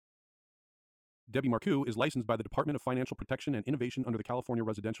Debbie Marcoux is licensed by the Department of Financial Protection and Innovation under the California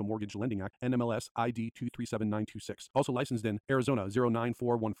Residential Mortgage Lending Act, NMLS ID 237926. Also licensed in Arizona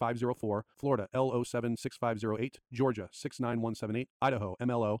 0941504, Florida L076508, Georgia 69178, Idaho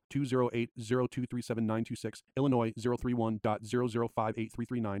MLO 208023796, Illinois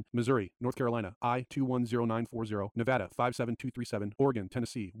 031.0058339, Missouri, North Carolina I210940, Nevada 57237, Oregon,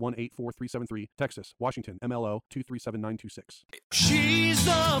 Tennessee 184373, Texas, Washington MLO 237926. She's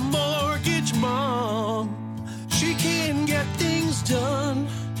the mortgage mom. She can get things done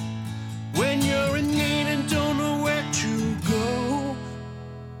when you're in need and don't know where to go.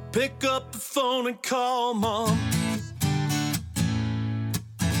 Pick up the phone and call mom.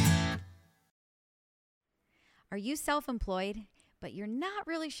 Are you self-employed, but you're not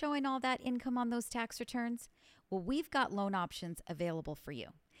really showing all that income on those tax returns? Well, we've got loan options available for you.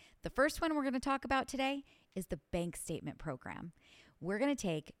 The first one we're going to talk about today is the bank statement program. We're going to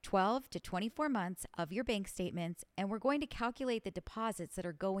take 12 to 24 months of your bank statements, and we're going to calculate the deposits that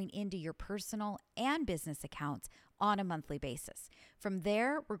are going into your personal and business accounts on a monthly basis. From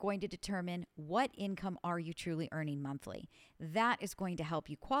there, we're going to determine what income are you truly earning monthly. That is going to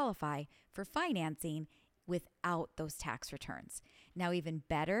help you qualify for financing without those tax returns. Now, even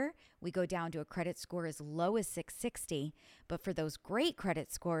better, we go down to a credit score as low as 660, but for those great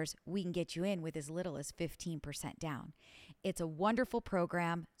credit scores, we can get you in with as little as 15% down. It's a wonderful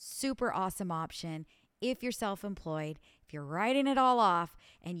program, super awesome option. If you're self-employed, if you're writing it all off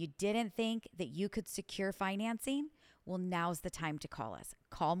and you didn't think that you could secure financing, well, now's the time to call us.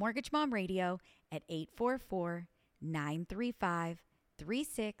 Call Mortgage Mom Radio at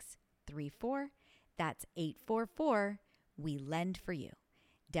 844-935-3634. That's 844, we lend for you.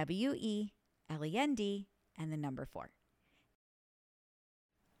 WELEND and the number 4.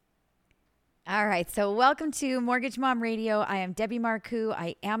 All right, so welcome to Mortgage Mom Radio. I am Debbie Marcoux.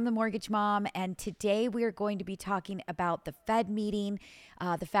 I am the Mortgage Mom, and today we are going to be talking about the Fed meeting,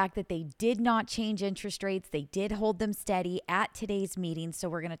 the fact that they did not change interest rates. They did hold them steady at today's meeting, so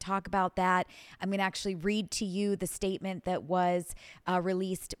we're going to talk about that. I'm going to actually read to you the statement that was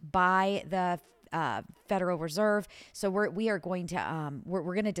released by the Federal Reserve. So we are going to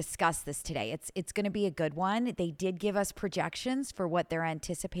we're going to discuss this today. It's going to be a good one. They did give us projections for what they're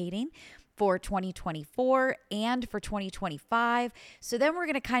anticipating for 2024 and for 2025. So then we're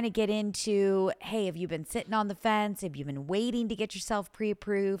going to kind of get into, hey, have you been sitting on the fence? Have you been waiting to get yourself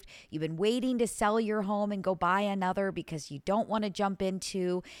pre-approved? You've been waiting to sell your home and go buy another because you don't want to jump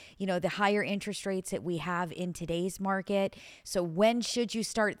into, the higher interest rates that we have in today's market. So when should you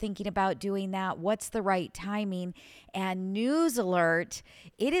start thinking about doing that? What's the right timing? And news alert,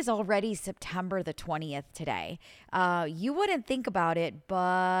 it is already September the 20th today. You wouldn't think about it,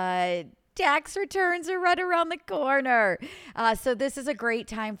 but tax returns are right around the corner. So this is a great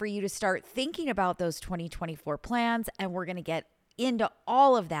time for you to start thinking about those 2024 plans. And we're going to get into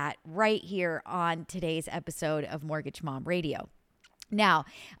all of that right here on today's episode of Mortgage Mom Radio. Now,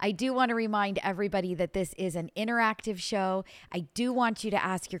 I do want to remind everybody that this is an interactive show. I do want you to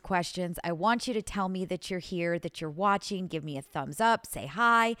ask your questions. I want you to tell me that you're here, that you're watching. Give me a thumbs up, say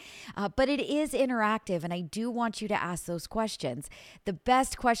hi. But it is interactive, and I do want you to ask those questions. The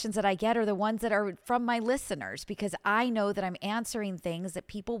best questions that I get are the ones that are from my listeners, because I know that I'm answering things that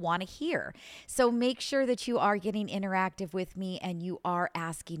people want to hear. So make sure that you are getting interactive with me and you are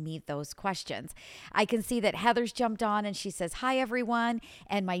asking me those questions. I can see that Heather's jumped on and she says, hi, everyone.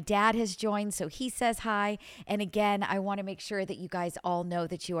 And my dad has joined, so he says hi. And again, I want to make sure that you guys all know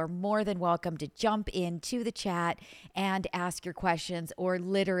that you are more than welcome to jump into the chat and ask your questions or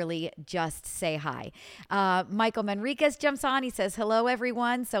literally just say hi. Michael Manriquez jumps on. He says, hello,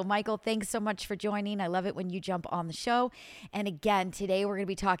 everyone. So Michael, thanks so much for joining. I love it when you jump on the show. And again, today we're going to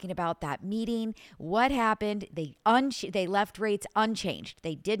be talking about that meeting. What happened? They left rates unchanged.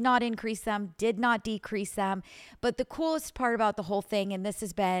 They did not increase them, did not decrease them. But the coolest part about the whole thing, and this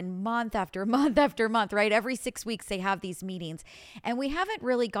has been month after month after month, right? Every 6 weeks they have these meetings, and we haven't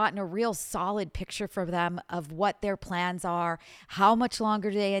really gotten a real solid picture from them of what their plans are. How much longer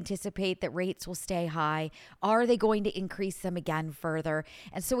do they anticipate that rates will stay high? Are they going to increase them again further?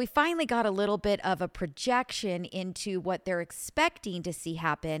 And so we finally got a little bit of a projection into what they're expecting to see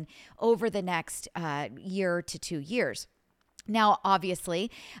happen over the next year to 2 years. Now,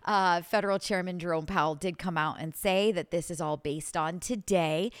 obviously, Federal Chairman Jerome Powell did come out and say that this is all based on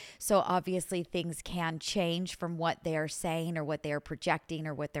today. So obviously things can change from what they are saying or what they are projecting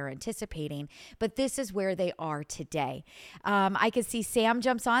or what they're anticipating. But this is where they are today. I can see Sam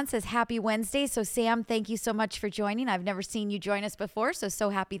jumps on, says happy Wednesday. So Sam, thank you so much for joining. I've never seen you join us before, so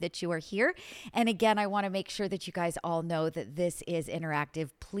happy that you are here. And again, I want to make sure that you guys all know that this is interactive.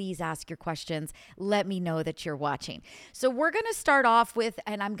 Please ask your questions. Let me know that you're watching. So we're going to start off with,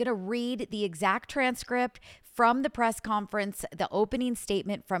 and I'm going to read the exact transcript from the press conference, the opening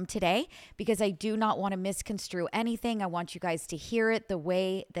statement from today, because I do not want to misconstrue anything. I want you guys to hear it the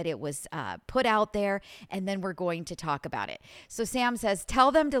way that it was put out there, and then we're going to talk about it. So Sam says,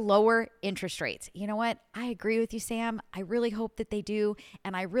 tell them to lower interest rates. You know what? I agree with you, Sam. I really hope that they do,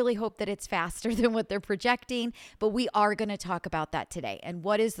 and I really hope that it's faster than what they're projecting, but we are going to talk about that today. And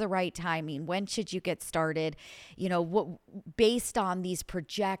what is the right timing? When should you get started? You know, what, based on these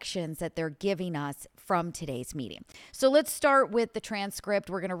projections that they're giving us from today's meeting. So let's start with the transcript.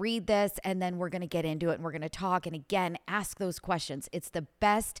 We're going to read this and then we're going to get into it and we're going to talk and again, ask those questions. It's the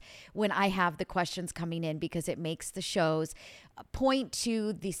best when I have the questions coming in because it makes the shows point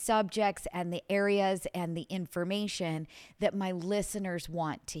to the subjects and the areas and the information that my listeners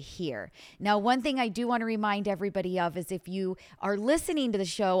want to hear. Now, one thing I do want to remind everybody of is if you are listening to the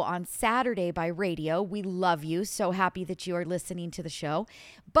show on Saturday by radio, we love you. So happy that you are listening to the show,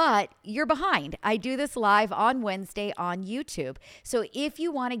 but you're behind. I do this live on Wednesday on YouTube. So if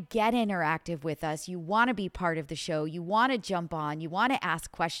you want to get interactive with us, you want to be part of the show, you want to jump on, you want to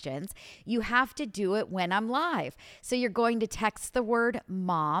ask questions, you have to do it when I'm live. So you're going to text the word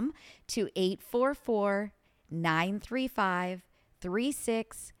mom to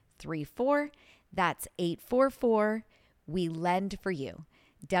 844-935-3634. That's 844 We Lend for You.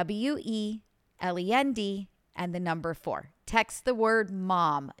 WELEND and the number 4. Text the word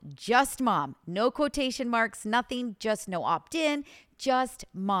mom, just mom, no quotation marks, nothing, just no opt-in, just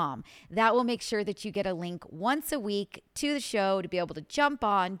mom. That will make sure that you get a link once a week to the show to be able to jump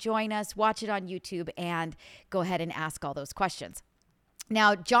on, join us, watch it on YouTube, and go ahead and ask all those questions.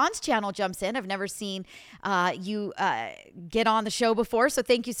 Now, John's channel jumps in. I've never seen you get on the show before, so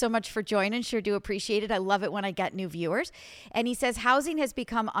thank you so much for joining. Sure do appreciate it. I love it when I get new viewers. And he says, housing has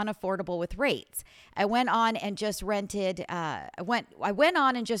become unaffordable with rates. I went on and just rented. I went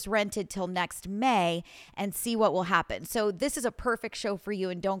on and just rented till next May and see what will happen. So this is a perfect show for you,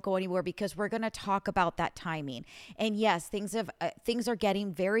 and don't go anywhere because we're going to talk about that timing. And yes, things are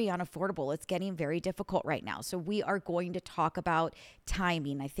getting very unaffordable. It's getting very difficult right now. So we are going to talk about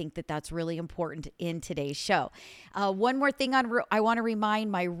timing. I think that that's really important in today's show. One more thing I want to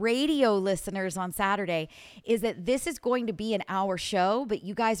remind my radio listeners on Saturday is that this is going to be an hour show, but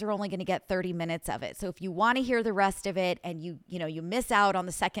you guys are only going to get 30 minutes of it. So if you want to hear the rest of it and you miss out on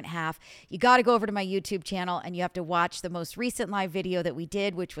the second half, you got to go over to my YouTube channel and you have to watch the most recent live video that we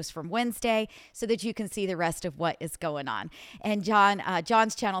did, which was from Wednesday, so that you can see the rest of what is going on. And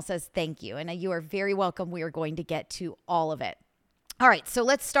John's channel says thank you. And you are very welcome. We are going to get to all of it. All right, so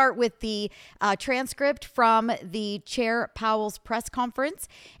let's start with the transcript from the Chair Powell's press conference.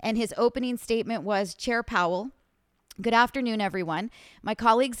 And his opening statement was, Chair Powell, good afternoon, everyone. My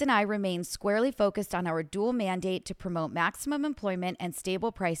colleagues and I remain squarely focused on our dual mandate to promote maximum employment and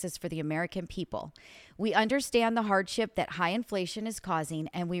stable prices for the American people. We understand the hardship that high inflation is causing,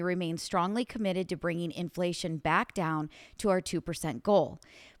 and we remain strongly committed to bringing inflation back down to our 2% goal.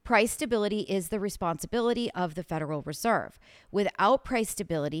 Price stability is the responsibility of the Federal Reserve. Without price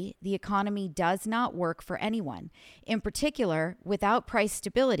stability, the economy does not work for anyone. In particular, without price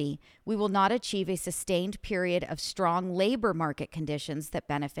stability, we will not achieve a sustained period of strong labor market conditions that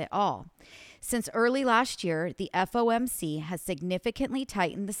benefit all. Since early last year, the FOMC has significantly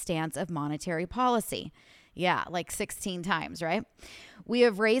tightened the stance of monetary policy. Yeah, like 16 times, right? We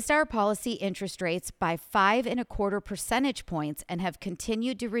have raised our policy interest rates by 5.25 percentage points and have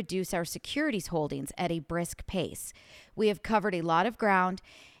continued to reduce our securities holdings at a brisk pace. We have covered a lot of ground,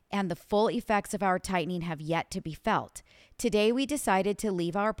 and the full effects of our tightening have yet to be felt. Today, we decided to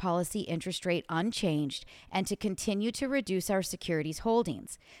leave our policy interest rate unchanged and to continue to reduce our securities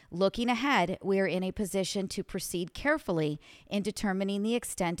holdings. Looking ahead, we are in a position to proceed carefully in determining the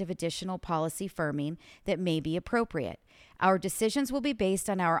extent of additional policy firming that may be appropriate. Our decisions will be based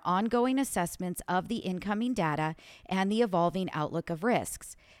on our ongoing assessments of the incoming data and the evolving outlook of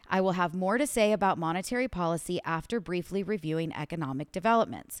risks. I will have more to say about monetary policy after briefly reviewing economic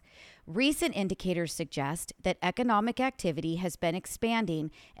developments. Recent indicators suggest that economic activity has been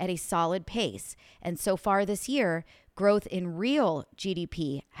expanding at a solid pace, and so far this year, Growth in real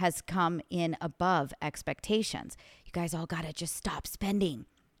GDP has come in above expectations. You guys all got to just stop spending.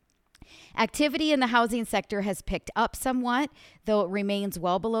 Activity in the housing sector has picked up somewhat, though it remains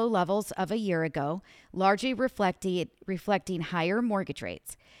well below levels of a year ago, largely reflecting higher mortgage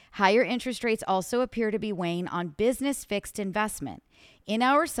rates. Higher interest rates also appear to be weighing on business fixed investment. In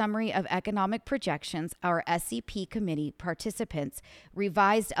our summary of economic projections, our SEP committee participants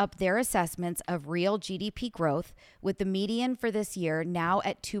revised up their assessments of real GDP growth, with the median for this year now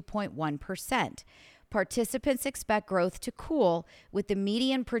at 2.1%. Participants expect growth to cool, with the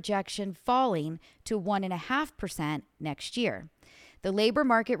median projection falling to 1.5% next year. The labor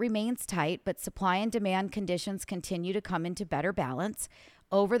market remains tight, but supply and demand conditions continue to come into better balance.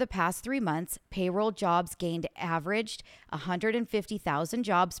 Over the past 3 months, payroll jobs averaged 150,000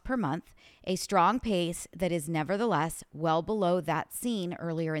 jobs per month, a strong pace that is nevertheless well below that seen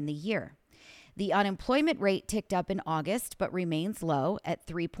earlier in the year. The unemployment rate ticked up in August, but remains low at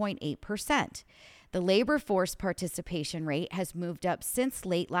 3.8%. The labor force participation rate has moved up since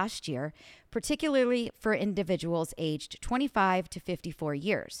late last year, particularly for individuals aged 25 to 54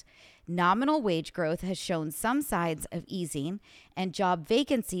 years. Nominal wage growth has shown some signs of easing, and job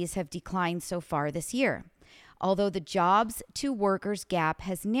vacancies have declined so far this year. Although the jobs to workers gap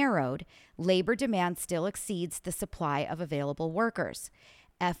has narrowed, labor demand still exceeds the supply of available workers.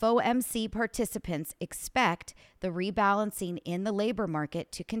 FOMC participants expect the rebalancing in the labor market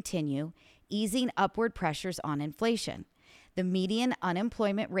to continue, easing upward pressures on inflation. The median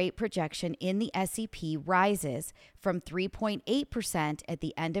unemployment rate projection in the SEP rises from 3.8% at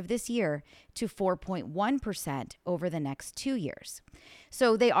the end of this year to 4.1% over the next 2 years.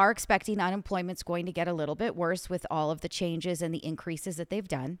 So they are expecting unemployment's going to get a little bit worse with all of the changes and the increases that they've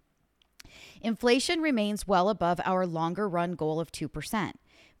done. Inflation remains well above our longer run goal of 2%.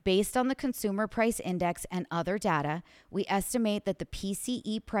 Based on the Consumer Price Index and other data, we estimate that the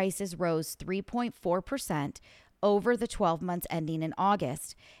PCE prices rose 3.4% over the 12 months ending in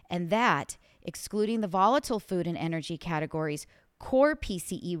August, and that, excluding the volatile food and energy categories, core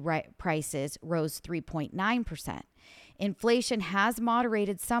PCE prices rose 3.9%. Inflation has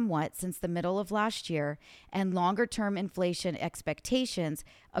moderated somewhat since the middle of last year, and longer-term inflation expectations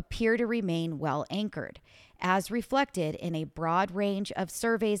appear to remain well anchored, as reflected in a broad range of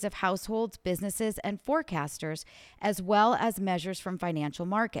surveys of households, businesses, and forecasters, as well as measures from financial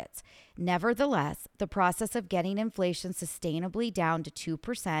markets. Nevertheless, the process of getting inflation sustainably down to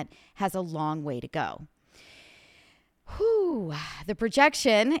 2% has a long way to go. The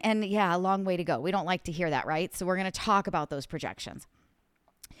projection, and yeah, a long way to go. We don't like to hear that, right? So we're going to talk about those projections.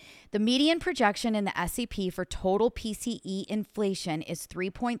 The median projection in the SEP for total PCE inflation is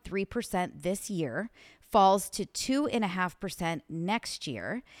 3.3% this year, falls to 2.5% next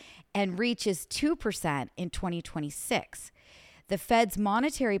year, and reaches 2% in 2026. The Fed's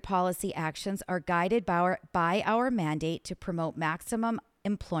monetary policy actions are guided by our mandate to promote maximum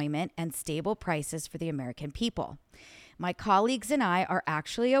employment and stable prices for the American people. My colleagues and I are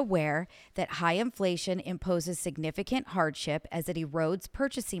actually aware that high inflation imposes significant hardship as it erodes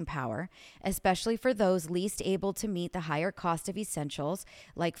purchasing power, especially for those least able to meet the higher cost of essentials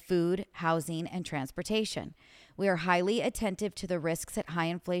like food, housing, and transportation. We are highly attentive to the risks that high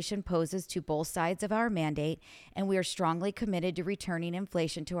inflation poses to both sides of our mandate, and we are strongly committed to returning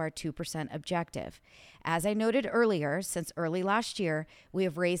inflation to our 2% objective. As I noted earlier, since early last year, we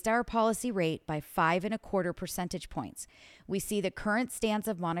have raised our policy rate by 5.25 percentage points. We see the current stance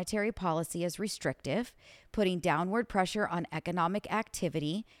of monetary policy as restrictive, putting downward pressure on economic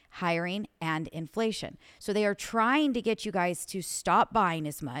activity, hiring, and inflation. So they are trying to get you guys to stop buying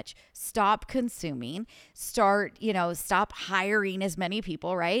as much, stop consuming, stop hiring as many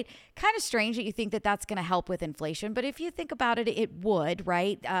people, right? Kind of strange that you think that that's going to help with inflation, but if you think about it, it would,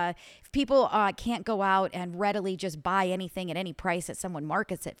 right? If people can't go out and readily just buy anything at any price that someone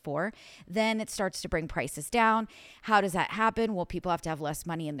markets it for, then it starts to bring prices down. How does that happen? Well, people have to have less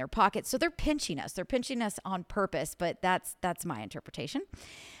money in their pockets. So they're pinching us. They're pinching us on purpose, but that's my interpretation.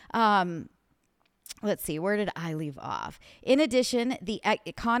 Let's see, where did I leave off? In addition, the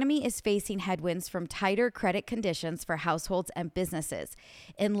economy is facing headwinds from tighter credit conditions for households and businesses.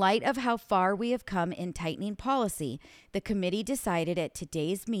 In light of how far we have come in tightening policy, the committee decided at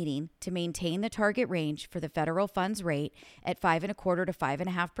today's meeting to maintain the target range for the federal funds rate at 5.25% to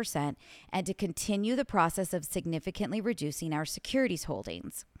 5.5% and to continue the process of significantly reducing our securities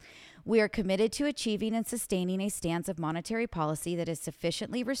holdings. We are committed to achieving and sustaining a stance of monetary policy that is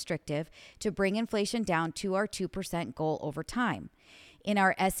sufficiently restrictive to bring inflation down to our 2% goal over time. In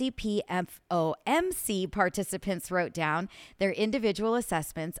our SEP FOMC, participants wrote down their individual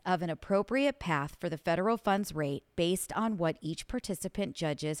assessments of an appropriate path for the federal funds rate based on what each participant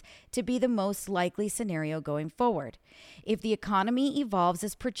judges to be the most likely scenario going forward. If the economy evolves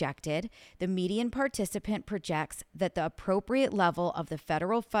as projected, the median participant projects that the appropriate level of the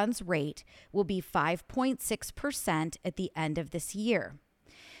federal funds rate will be 5.6% at the end of this year.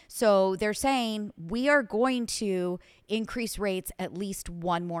 So they're saying we are going to increase rates at least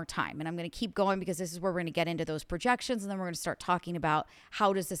one more time. And I'm going to keep going because this is where we're going to get into those projections. And then we're going to start talking about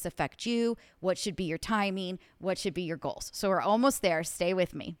how does this affect you? What should be your timing? What should be your goals? So we're almost there. Stay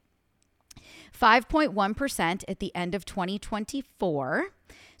with me. 5.1% at the end of 2024.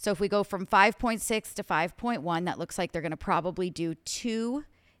 So if we go from 5.6 to 5.1, that looks like they're going to probably do 2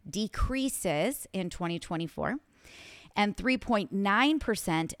 decreases in 2024. And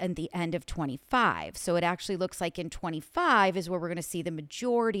 3.9% at the end of 25. So it actually looks like in 25 is where we're going to see the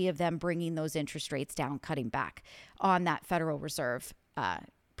majority of them bringing those interest rates down, cutting back on that Federal Reserve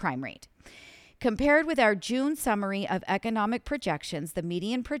prime rate. Compared with our June summary of economic projections, the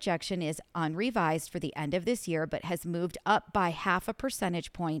median projection is unrevised for the end of this year, but has moved up by 0.5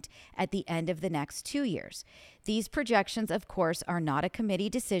 percentage point at the end of the next 2 years. These projections, of course, are not a committee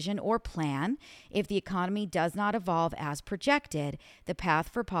decision or plan. If the economy does not evolve as projected, the path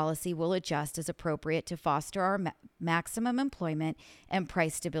for policy will adjust as appropriate to foster our maximum employment and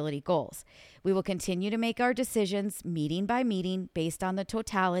price stability goals. We will continue to make our decisions meeting by meeting based on the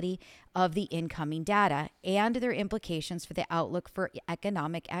totality of the incoming data and their implications for the outlook for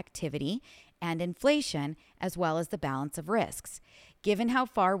economic activity and inflation, as well as the balance of risks. Given how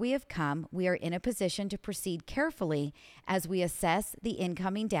far we have come, we are in a position to proceed carefully as we assess the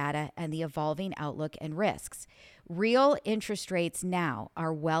incoming data and the evolving outlook and risks. Real interest rates now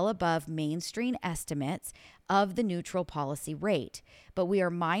are well above mainstream estimates of the neutral policy rate, but we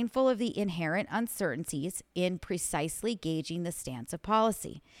are mindful of the inherent uncertainties in precisely gauging the stance of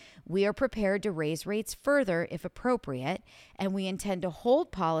policy. We are prepared to raise rates further if appropriate, and we intend to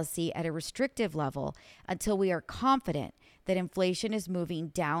hold policy at a restrictive level until we are confident that inflation is moving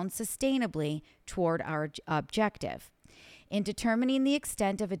down sustainably toward our objective. In determining the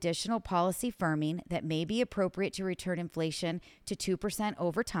extent of additional policy firming that may be appropriate to return inflation to 2%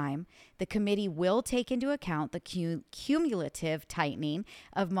 over time, the committee will take into account the cumulative tightening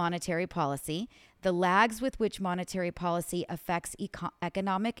of monetary policy, the lags with which monetary policy affects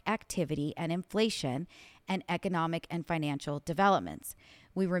economic activity and inflation, and economic and financial developments.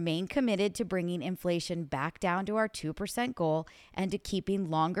 We remain committed to bringing inflation back down to our 2% goal and to keeping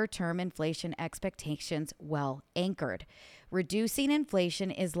longer-term inflation expectations well anchored. Reducing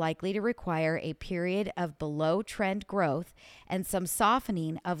inflation is likely to require a period of below-trend growth and some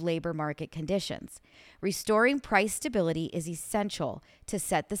softening of labor market conditions. Restoring price stability is essential to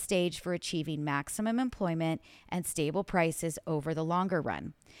set the stage for achieving maximum employment and stable prices over the longer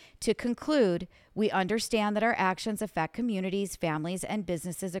run. To conclude, we understand that our actions affect communities, families, and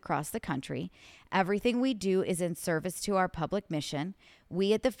businesses across the country. Everything we do is in service to our public mission.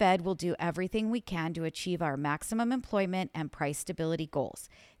 We at the Fed will do everything we can to achieve our maximum employment and price stability goals.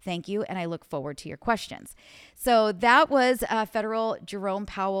 Thank you, and I look forward to your questions. So that was Federal Jerome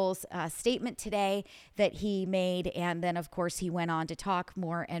Powell's statement today that he made, and then, of course, he went on to talk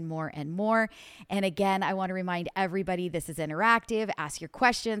more and more and more. And again, I want to remind everybody this is interactive. Ask your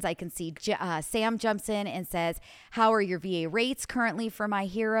questions. I can see Sam jumps in and says, how are your VA rates currently for my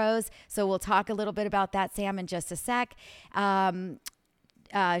heroes? So we'll talk a little bit about that, Sam, in just a sec.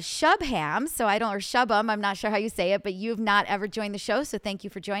 Shubham, or Shubham, I'm not sure how you say it, but you've not ever joined the show, so thank you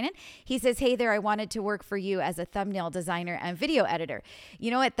for joining. He says, hey there, I wanted to work for you as a thumbnail designer and video editor.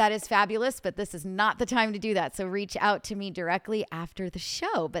 You know what? That is fabulous, but this is not the time to do that, so reach out to me directly after the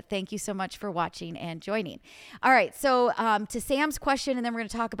show. But thank you so much for watching and joining. All right, so to Sam's question, and then we're going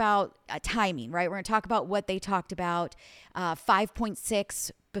to talk about timing, right? We're going to talk about what they talked about,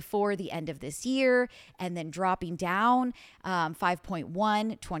 5.6 before the end of this year, and then dropping down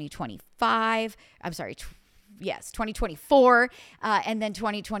 5.1, 2025. I'm sorry, 2024, and then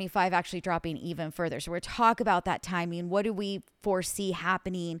 2025 actually dropping even further. So we're talk about that timing. What do we foresee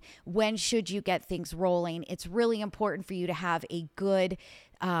happening? When should you get things rolling? It's really important for you to have a good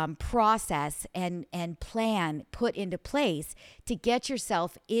process and plan put into place to get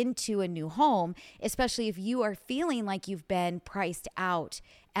yourself into a new home, especially if you are feeling like you've been priced out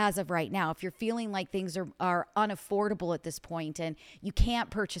as of right now. If you're feeling like things are unaffordable at this point and you can't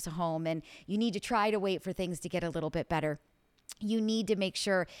purchase a home and you need to try to wait for things to get a little bit better, you need to make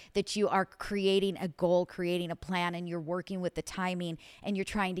sure that you are creating a goal, creating a plan, and you're working with the timing and you're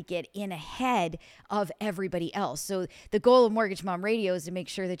trying to get in ahead of everybody else. So the goal of Mortgage Mom Radio is to make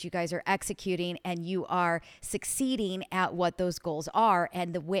sure that you guys are executing and you are succeeding at what those goals are.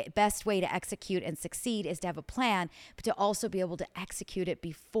 And the best way to execute and succeed is to have a plan, but to also be able to execute it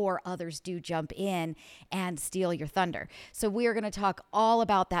before others do jump in and steal your thunder. So we are going to talk all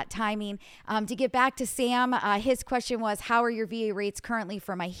about that timing. To get back to Sam, his question was, how are your VA rates currently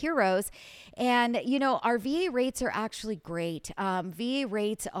for my heroes? And, our VA rates are actually great.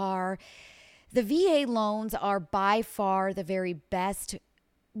 The VA loans are by far the very best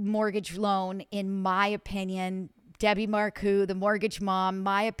mortgage loan, in my opinion. Debbie Marcoux, the mortgage mom,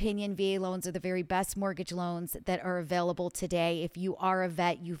 my opinion, VA loans are the very best mortgage loans that are available today. If you are a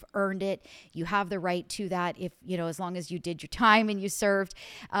vet, you've earned it. You have the right to that if, as long as you did your time and you served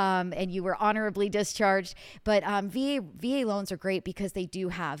and you were honorably discharged. But VA loans are great because they do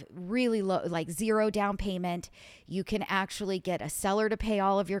have really low, like zero down payment. You can actually get a seller to pay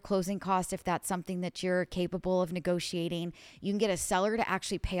all of your closing costs if that's something that you're capable of negotiating. You can get a seller to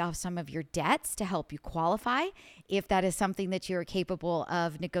actually pay off some of your debts to help you qualify if that is something that you're capable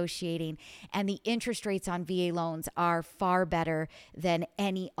of negotiating. And the interest rates on VA loans are far better than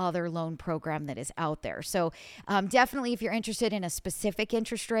any other loan program that is out there. So definitely, if you're interested in a specific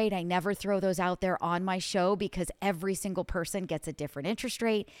interest rate, I never throw those out there on my show because every single person gets a different interest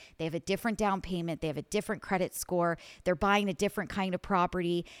rate. They have a different down payment. They have a different credit score. They're buying a different kind of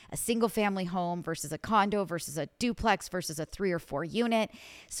property, a single family home versus a condo versus a duplex versus a 3 or 4 unit.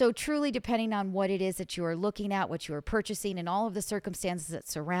 So truly, depending on what it is that you are looking at, what you are purchasing, and all of the circumstances that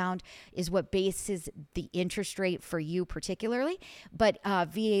surround is what bases the interest rate for you particularly. But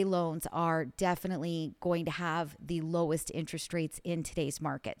VA loans are definitely going to have the lowest interest rates in today's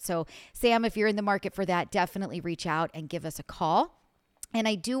market. So Sam, if you're in the market for that, definitely reach out and give us a call. And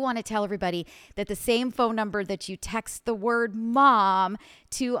I do want to tell everybody that the same phone number that you text the word mom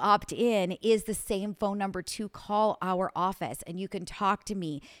to opt in is the same phone number to call our office. And you can talk to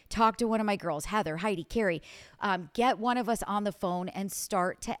me, talk to one of my girls, Heather, Heidi, Carrie, get one of us on the phone and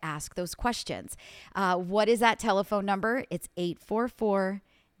start to ask those questions. What is that telephone number? It's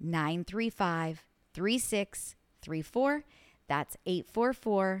 844-935-3634. That's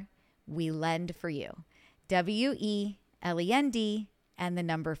 844 We Lend for You. WELEND and the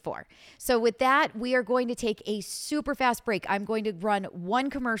number 4. So with that, we are going to take a super fast break. I'm going to run one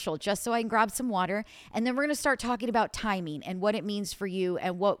commercial just so I can grab some water. And then we're going to start talking about timing and what it means for you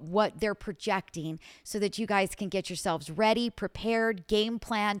and what they're projecting so that you guys can get yourselves ready, prepared, game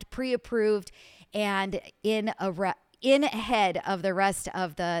planned, pre-approved, and in ahead of the rest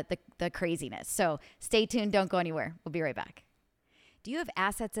of the craziness. So stay tuned. Don't go anywhere. We'll be right back. Do you have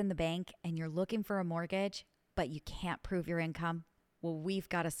assets in the bank and you're looking for a mortgage, but you can't prove your income? Well, we've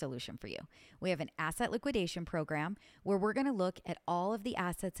got a solution for you. We have an asset liquidation program where we're going to look at all of the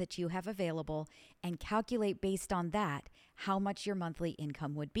assets that you have available and calculate based on that how much your monthly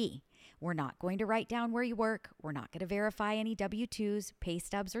income would be. We're not going to write down where you work. We're not going to verify any W-2s, pay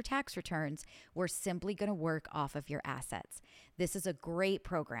stubs, or tax returns. We're simply going to work off of your assets. This is a great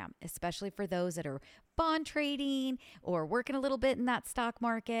program, especially for those that are bond trading or working a little bit in that stock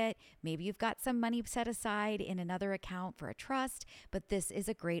market. Maybe you've got some money set aside in another account for a trust, but this is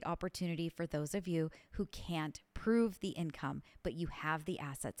a great opportunity for those of you who can't prove the income, but you have the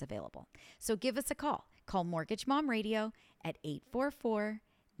assets available. So give us a call. Call Mortgage Mom Radio at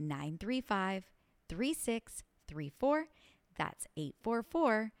 844-935-3634. That's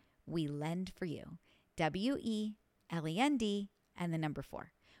 844 We Lend for You. WELEND and the number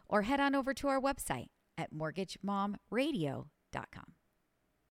 4. Or head on over to our website at mortgagemomradio.com.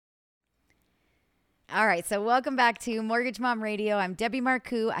 All right, so welcome back to Mortgage Mom Radio. I'm Debbie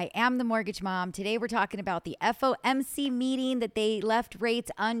Marcoux. I am the Mortgage Mom. Today we're talking about the FOMC meeting that they left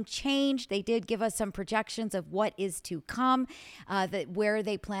rates unchanged. They did give us some projections of what is to come, where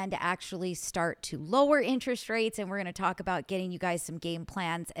they plan to actually start to lower interest rates. And we're going to talk about getting you guys some game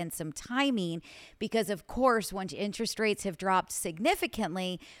plans and some timing because, of course, once interest rates have dropped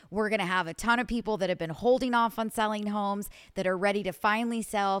significantly, we're going to have a ton of people that have been holding off on selling homes that are ready to finally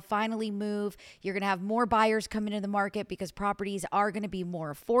sell, finally move. You're going to have more buyers come into the market because properties are going to be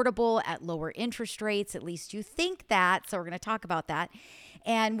more affordable at lower interest rates. At least you think that. So we're going to talk about that.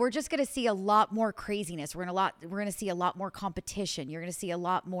 And we're just going to see a lot more craziness. We're going to see a lot more competition. You're going to see a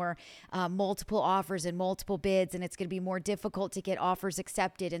lot more multiple offers and multiple bids, and it's going to be more difficult to get offers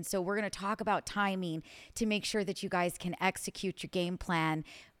accepted. And so we're going to talk about timing to make sure that you guys can execute your game plan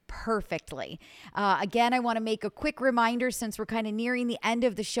perfectly. Again, I want to make a quick reminder since we're kind of nearing the end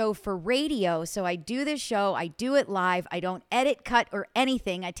of the show for radio. So I do this show, I do it live. I don't edit, cut, or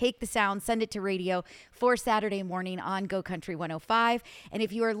anything. I take the sound, send it to radio for Saturday morning on Go Country 105. And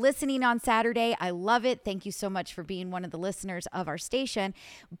if you are listening on Saturday, I love it. Thank you so much for being one of the listeners of our station.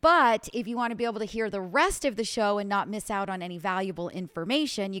 But if you want to be able to hear the rest of the show and not miss out on any valuable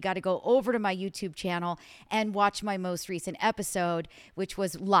information, you got to go over to my YouTube channel and watch my most recent episode, which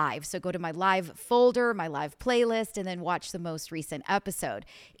was live. So go to my live folder, my live playlist, and then watch the most recent episode.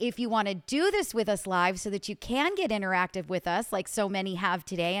 If you want to do this with us live so that you can get interactive with us, like so many have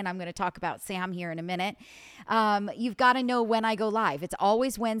today, and I'm going to talk about Sam here in a minute, you've got to know when I go live. It's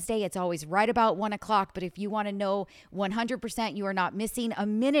always Wednesday. It's always right about 1 o'clock. But if you want to know 100% you are not missing a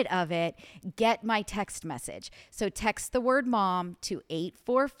minute of it, get my text message. So text the word mom to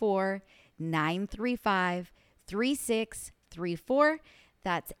 844-935-3634.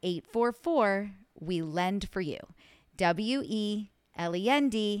 That's 844 We Lend for You. WELEND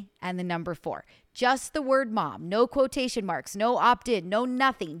and the number 4. Just the word mom, no quotation marks, no opt-in, no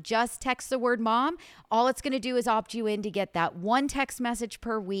nothing. Just text the word mom. All it's going to do is opt you in to get that one text message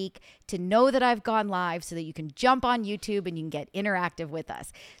per week to know that I've gone live so that you can jump on YouTube and you can get interactive with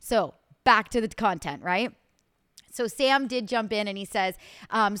us. So back to the content, right? So Sam did jump in and he says,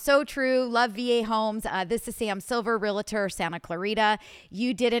 so true. Love VA homes. This is Sam Silver, realtor, Santa Clarita.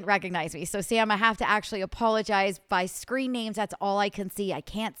 You didn't recognize me. So Sam, I have to actually apologize. By screen names, that's all I can see. I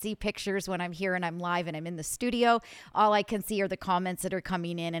can't see pictures when I'm here and I'm live and I'm in the studio. All I can see are the comments that are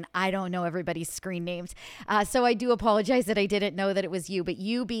coming in, and I don't know everybody's screen names. So I do apologize that I didn't know that it was you, but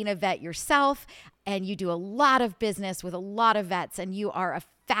you being a vet yourself, and you do a lot of business with a lot of vets, and you are a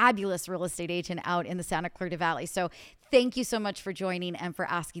fabulous real estate agent out in the Santa Clarita Valley. So thank you so much for joining and for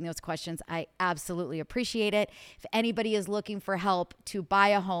asking those questions. I absolutely appreciate it. If anybody is looking for help to buy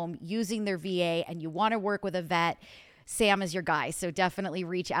a home using their VA and you want to work with a vet, Sam is your guy. So definitely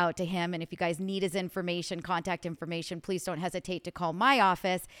reach out to him. And if you guys need his information, contact information, please don't hesitate to call my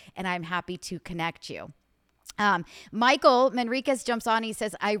office and I'm happy to connect you. Michael Manriquez jumps on. He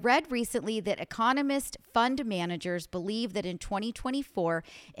says, I read recently that economist fund managers believe that in 2024,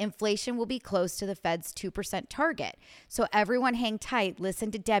 inflation will be close to the Fed's 2% target. So everyone hang tight.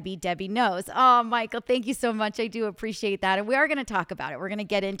 Listen to Debbie. Debbie knows. Oh, Michael, thank you so much. I do appreciate that. And we are going to talk about it. We're going to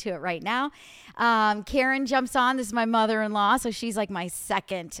get into it right now. Karen jumps on. This is my mother-in-law. So she's like my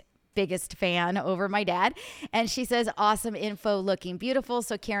second biggest fan over my dad. And she says, awesome info, looking beautiful.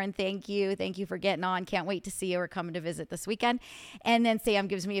 So Karen, thank you. Thank you for getting on. Can't wait to see you. We're coming to visit this weekend. And then Sam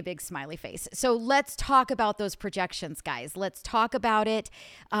gives me a big smiley face. So let's talk about those projections, guys. Let's talk about it.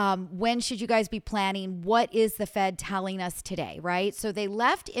 When should you guys be planning? What is the Fed telling us today, right? So they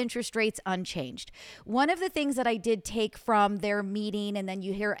left interest rates unchanged. One of the things that I did take from their meeting, and then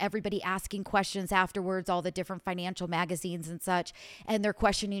you hear everybody asking questions afterwards, all the different financial magazines and such, and they're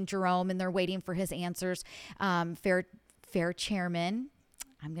questioning Jerome and they're waiting for his answers. Fair Chairman,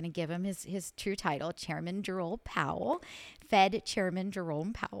 I'm going to give him his true title, Chairman Jerome Powell, Fed Chairman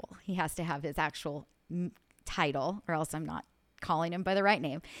Jerome Powell. He has to have his actual title or else I'm not calling him by the right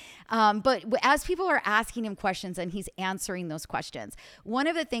name. But as people are asking him questions and he's answering those questions, one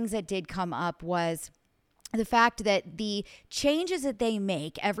of the things that did come up was the fact that the changes that they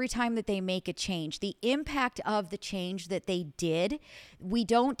make, every time that they make a change, the impact of the change that they did, we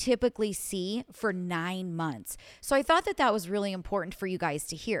don't typically see for 9 months. So I thought that that was really important for you guys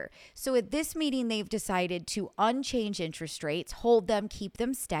to hear. So at this meeting, they've decided to unchange interest rates, hold them, keep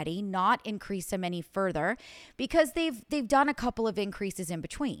them steady, not increase them any further, because they've done a couple of increases in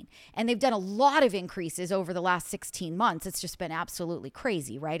between. And they've done a lot of increases over the last 16 months. It's just been absolutely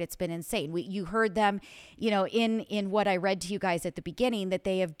crazy, right? It's been insane. You heard them, in what I read to you guys at the beginning, that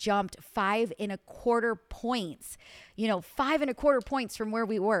they have jumped 5.25 points, 5.25 points from where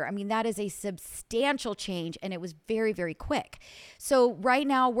we were. I mean, that is a substantial change, and it was very, very quick. So right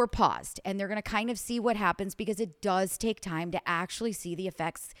now we're paused, and they're going to kind of see what happens because it does take time to actually see the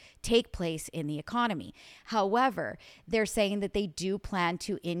effects take place in the economy. However, they're saying that they do plan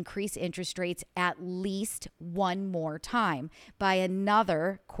to increase interest rates at least one more time by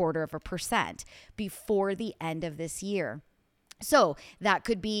another 0.25% before the end of this year. So that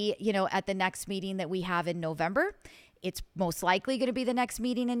could be, at the next meeting that we have in November. It's most likely going to be the next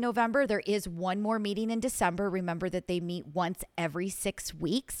meeting in November. There is one more meeting in December. Remember that they meet once every 6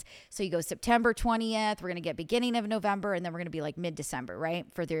 weeks. So you go September 20th, we're going to get beginning of November, and then we're going to be like mid-December, right?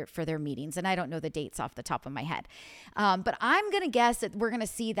 For their meetings. And I don't know the dates off the top of my head. But I'm going to guess that we're going to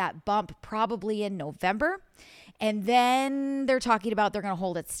see that bump probably in November. And then they're talking about they're going to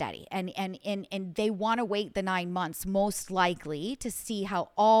hold it steady. And they want to wait the 9 months, most likely, to see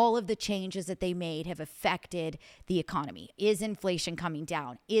how all of the changes that they made have affected the economy. Is inflation coming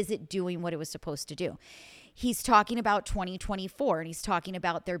down? Is it doing what it was supposed to do? He's talking about 2024, and he's talking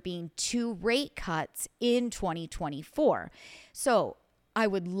about there being 2 rate cuts in 2024. So I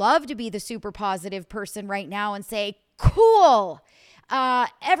would love to be the super positive person right now and say, cool.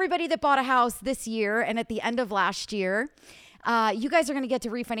 Everybody that bought a house this year and at the end of last year, you guys are going to get to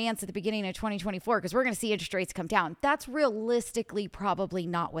refinance at the beginning of 2024 because we're going to see interest rates come down. That's realistically probably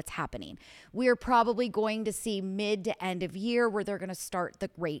not what's happening. We're probably going to see mid to end of year where they're going to start the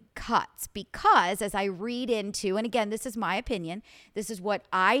rate cuts because as I read into, and again, this is my opinion, this is what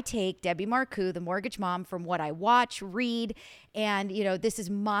I take, Debbie Marcoux, the mortgage mom, from what I watch, read, and this is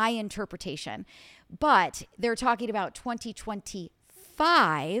my interpretation. But they're talking about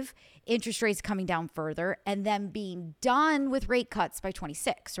 2025 interest rates coming down further and then being done with rate cuts by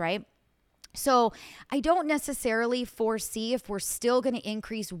 26, right? So I don't necessarily foresee if we're still going to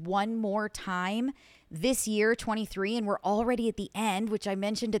increase one more time this year, 23, and we're already at the end, which I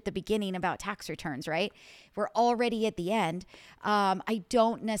mentioned at the beginning about tax returns, right? We're already at the end. I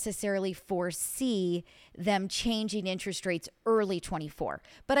don't necessarily foresee them changing interest rates early 24.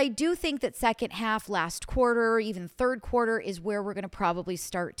 But I do think that second half, last quarter, even third quarter is where we're going to probably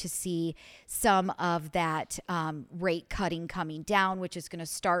start to see some of that rate cutting coming down, which is going to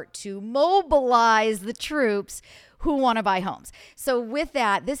start to mobilize the troops who want to buy homes. So with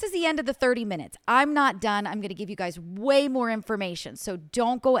that, this is the end of the 30 minutes. I'm not done. I'm going to give you guys way more information. So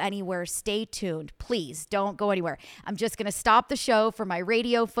don't go anywhere. Stay tuned. Please don't go anywhere. I'm just going to stop the show for my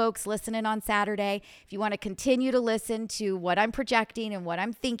radio folks listening on Saturday. If you want to continue to listen to what I'm projecting and what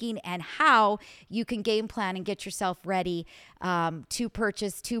I'm thinking and how you can game plan and get yourself ready to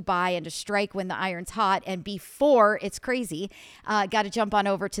purchase, to buy, and to strike when the iron's hot and before it's crazy, got to jump on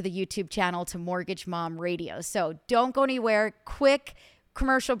over to the YouTube channel to Mortgage Mom Radio. So don't go anywhere. Quick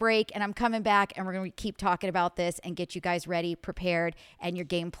commercial break, and I'm coming back, and we're going to keep talking about this and get you guys ready, prepared, and your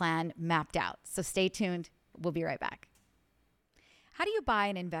game plan mapped out. So stay tuned. We'll be right back. How do you buy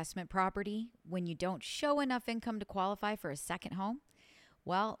an investment property when you don't show enough income to qualify for a second home?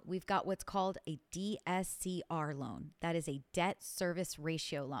 Well, we've got what's called a DSCR loan. That is a debt service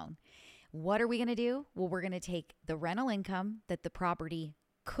ratio loan. What are we going to do? Well, we're going to take the rental income that the property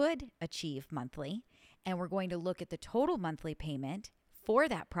could achieve monthly, and we're going to look at the total monthly payment for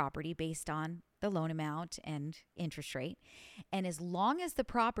that property based on the loan amount and interest rate. And as long as the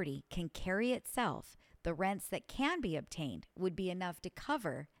property can carry itself, the rents that can be obtained would be enough to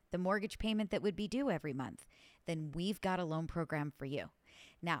cover the mortgage payment that would be due every month, then we've got a loan program for you.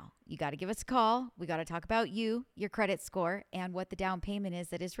 Now, you got to give us a call. We got to talk about you, your credit score, and what the down payment is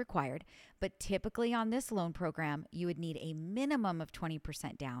that is required. But typically on this loan program, you would need a minimum of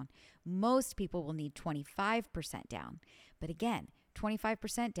 20% down. Most people will need 25% down. But again,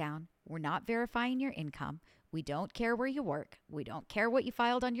 25% down, we're not verifying your income. We don't care where you work. We don't care what you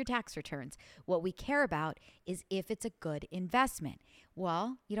filed on your tax returns. What we care about is if it's a good investment.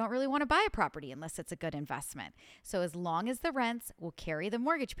 Well, you don't really want to buy a property unless it's a good investment. So as long as the rents will carry the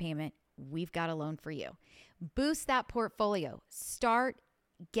mortgage payment, we've got a loan for you. Boost that portfolio. Start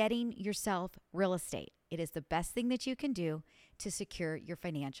getting yourself real estate. It is the best thing that you can do to secure your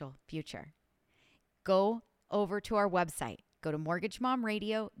financial future. Go over to our website. Go to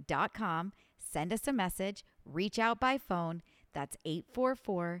mortgagemomradio.com. Send us a message. Reach out by phone. That's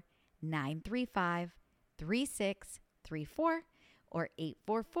 844-935-3634 or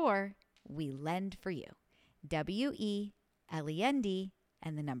 844-WE-LEND for you. WELEND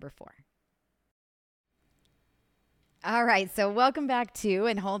and the number 4. All right, so welcome back to,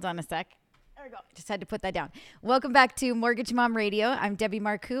 and hold on a sec. There we go. Just had to put that down. Welcome back to Mortgage Mom Radio. I'm Debbie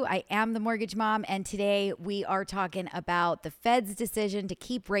Marcoux. I am the Mortgage Mom, and today we are talking about the Fed's decision to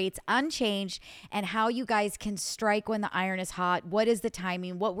keep rates unchanged and how you guys can strike when the iron is hot. What is the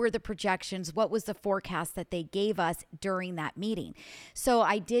timing? What were the projections? What was the forecast that they gave us during that meeting? So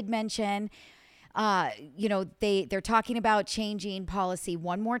I did mention they're talking about changing policy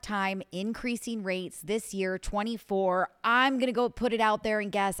one more time, increasing rates this year, 24. I'm going to go put it out there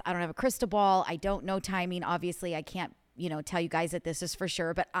and guess. I don't have a crystal ball. I don't know timing. Obviously, I can't, tell you guys that this is for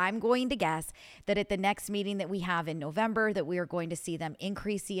sure, but I'm going to guess that at the next meeting that we have in November that we are going to see them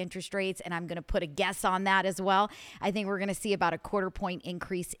increase the interest rates. And I'm going to put a guess on that as well. I think we're going to see about a 1/4 point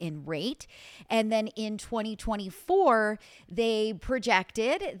increase in rate. And then in 2024, they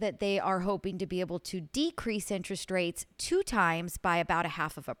projected that they are hoping to be able to decrease interest rates 2 times by about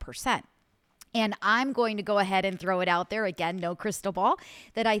 0.5%. And I'm going to go ahead and throw it out there again, no crystal ball,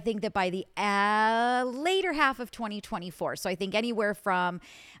 that I think that by the later half of 2024, so I think anywhere from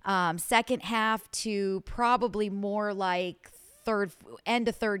second half to probably more like end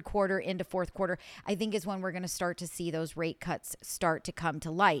of third quarter into fourth quarter, I think is when we're going to start to see those rate cuts start to come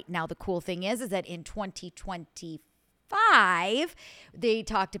to light. Now, the cool thing is that in 2025, they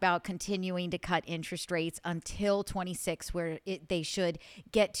talked about continuing to cut interest rates until 26, where they should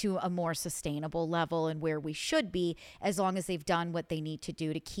get to a more sustainable level and where we should be, as long as they've done what they need to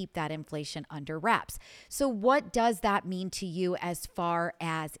do to keep that inflation under wraps. So what does that mean to you as far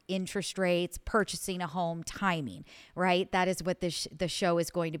as interest rates, purchasing a home, timing, right? That is what the show is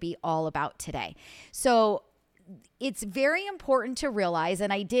going to be all about today. So it's very important to realize,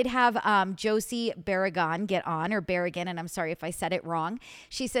 and I did have Josie Barragan get on, or Barragan, and I'm sorry if I said it wrong.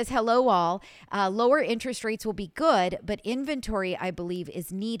 She says, hello all. Lower interest rates will be good, but inventory, I believe,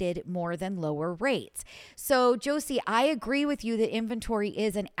 is needed more than lower rates. So Josie, I agree with you that inventory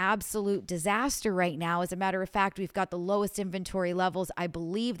is an absolute disaster right now. As a matter of fact, we've got the lowest inventory levels I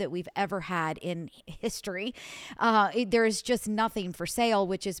believe that we've ever had in history. There is just nothing for sale,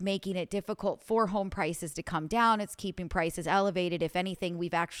 which is making it difficult for home prices to come down. It's keeping prices elevated. If anything,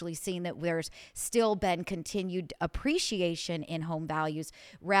 we've actually seen that there's still been continued appreciation in home values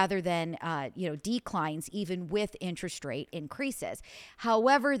rather than declines, even with interest rate increases.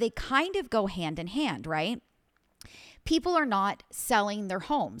 However, they kind of go hand in hand, right? People are not selling their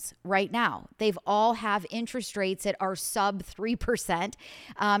homes right now. They've all have interest rates that are sub 3%,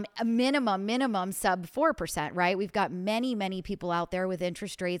 a minimum sub 4%, right? We've got many people out there with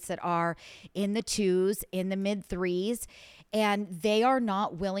interest rates that are in the 2s, in the mid 3s, and they are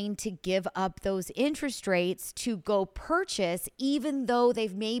not willing to give up those interest rates to go purchase, even though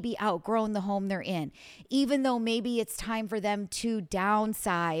they've maybe outgrown the home they're in, even though maybe it's time for them to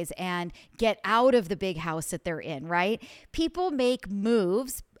downsize and get out of the big house that they're in, right? People make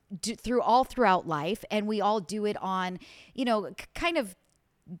moves throughout life, and we all do it on, kind of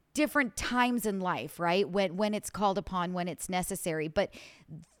different times in life, right? When it's called upon, when it's necessary. But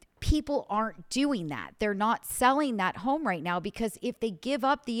people aren't doing that. They're not selling that home right now, because if they give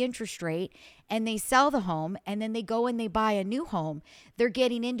up the interest rate and they sell the home and then they go and they buy a new home, they're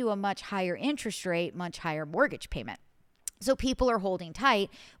getting into a much higher interest rate, much higher mortgage payment. So people are holding tight,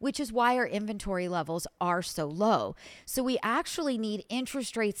 which is why our inventory levels are so low. So we actually need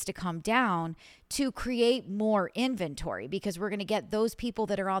interest rates to come down to create more inventory, because we're going to get those people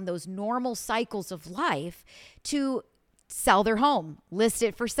that are on those normal cycles of life to sell their home, list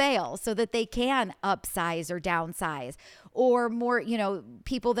it for sale so that they can upsize or downsize, or more,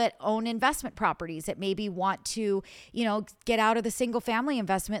 people that own investment properties that maybe want to, get out of the single family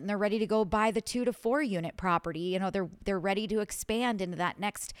investment and they're ready to go buy the 2 to 4 unit property. They're ready to expand into that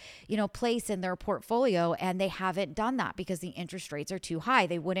next, place in their portfolio, and they haven't done that because the interest rates are too high.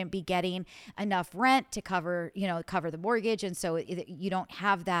 They wouldn't be getting enough rent to cover the mortgage. And so you don't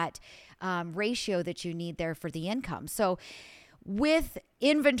have that ratio that you need there for the income. So with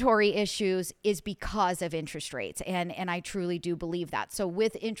inventory issues is because of interest rates. And I truly do believe that. So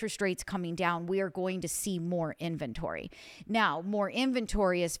with interest rates coming down, we are going to see more inventory. Now, more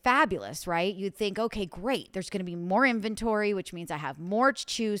inventory is fabulous, right? You'd think, okay, great. There's going to be more inventory, which means I have more to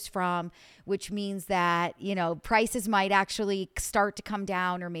choose from, which means that, prices might actually start to come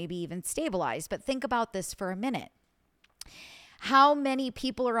down or maybe even stabilize. But think about this for a minute. How many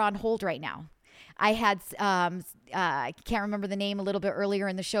people are on hold right now? I had, I can't remember the name a little bit earlier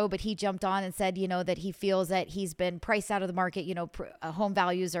in the show, but he jumped on and said, that he feels that he's been priced out of the market. Home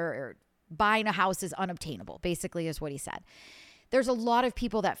values or buying a house is unobtainable, basically is what he said. There's a lot of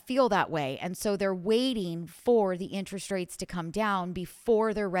people that feel that way. And so they're waiting for the interest rates to come down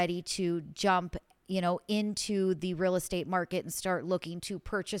before they're ready to jump into the real estate market and start looking to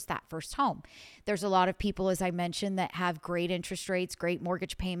purchase that first home. There's a lot of people, as I mentioned, that have great interest rates, great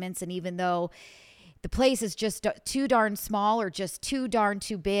mortgage payments. And even though the place is just too darn small or just too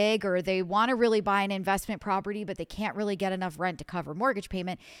big, or they want to really buy an investment property, but they can't really get enough rent to cover mortgage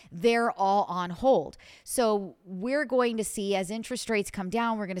payment, they're all on hold. So we're going to see, as interest rates come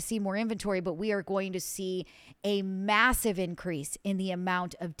down, we're going to see more inventory, but we are going to see a massive increase in the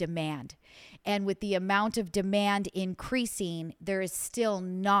amount of demand. And with the amount of demand increasing, there is still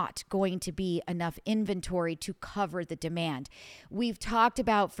not going to be enough inventory to cover the demand. We've talked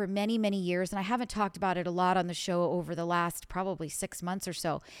about for many, many years, and I haven't talked about it a lot on the show over the last probably 6 months or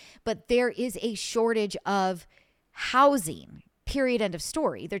so, but there is a shortage of housing, period, end of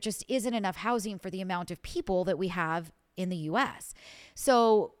story. There just isn't enough housing for the amount of people that we have in the US.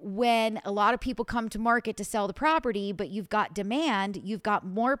 So when a lot of people come to market to sell the property, but you've got demand, you've got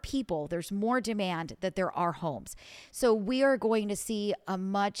more people, there's more demand that there are homes. So we are going to see a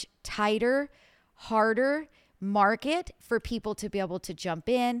much tighter, harder market for people to be able to jump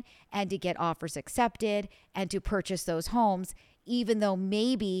in and to get offers accepted and to purchase those homes, even though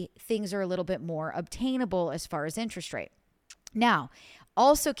maybe things are a little bit more obtainable as far as interest rate. Now,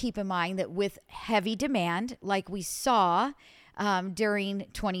 also keep in mind that with heavy demand, like we saw during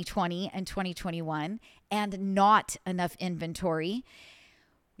 2020 and 2021, and not enough inventory,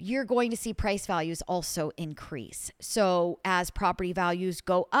 you're going to see price values also increase. So as property values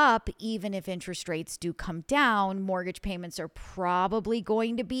go up, even if interest rates do come down, mortgage payments are probably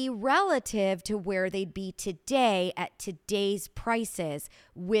going to be relative to where they'd be today at today's prices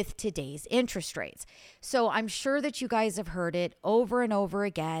with today's interest rates. So I'm sure that you guys have heard it over and over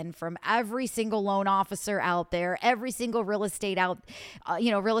again from every single loan officer out there, every single real estate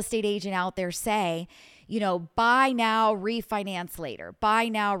agent out there say, buy now, refinance later. Buy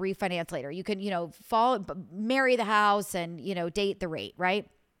now, refinance later. You can, marry the house and, date the rate, right?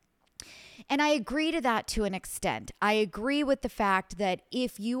 And I agree to that to an extent. I agree with the fact that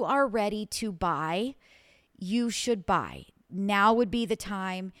if you are ready to buy, you should buy. Now would be the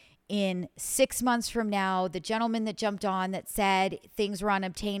time. In 6 months from now, the gentleman that jumped on that said things were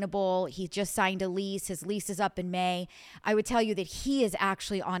unobtainable, he just signed a lease, his lease is up in May, I would tell you that he is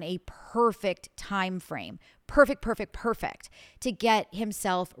actually on a perfect time frame. Perfect to get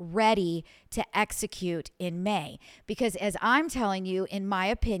himself ready to execute in May. Because as I'm telling you, in my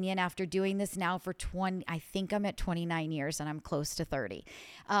opinion, after doing this now for I think I'm at 29 years and I'm close to 30.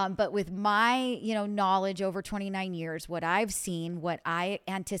 But with my, knowledge over 29 years, what I've seen, what I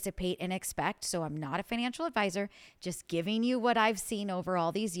anticipate and expect, so I'm not a financial advisor, just giving you what I've seen over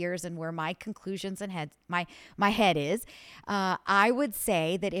all these years and where my conclusions and my head is, I would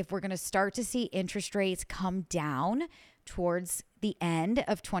say that if we're going to start to see interest rates come down towards the end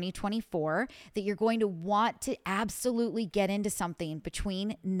of 2024, that you're going to want to absolutely get into something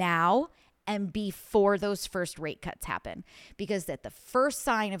between now and before those first rate cuts happen. Because at the first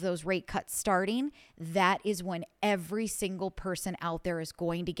sign of those rate cuts starting, that is when every single person out there is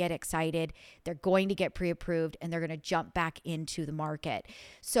going to get excited. They're going to get pre-approved and they're going to jump back into the market.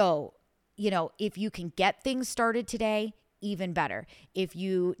 So, if you can get things started today, even better. If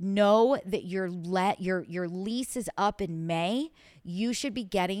you know that your lease is up in May, you should be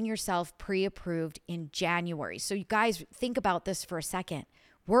getting yourself pre-approved in January. So you guys think about this for a second.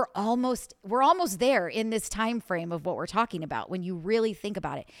 We're almost there in this time frame of what we're talking about when you really think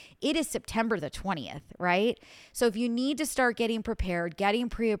about it. It is September the 20th, right? So if you need to start getting prepared, getting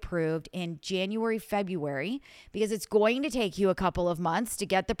pre-approved in January, February, because it's going to take you a couple of months to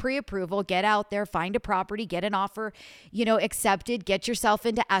get the pre-approval, get out there, find a property, get an offer, accepted, get yourself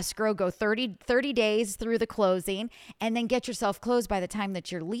into escrow, go 30 days through the closing, and then get yourself closed by the time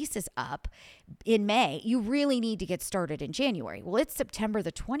that your lease is up in May. You really need to get started in January. Well, it's September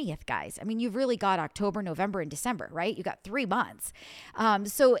the 20th, guys. I mean, you've really got October, November, and December, right? You got 3 months.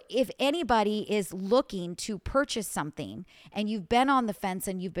 So if anybody is looking to purchase something and you've been on the fence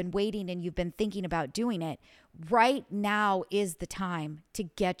and you've been waiting and you've been thinking about doing it, right now is the time to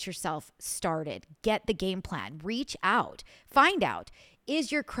get yourself started. Get the game plan. Reach out. Find out,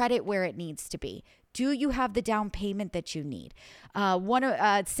 is your credit where it needs to be? Do you have the down payment that you need?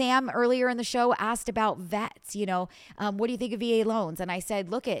 Sam earlier in the show asked about vets. What do you think of VA loans? And I said,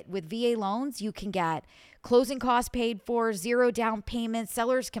 with VA loans, you can get closing costs paid for, 0 down payment.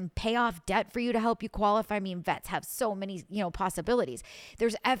 Sellers can pay off debt for you to help you qualify. I mean, vets have so many, possibilities.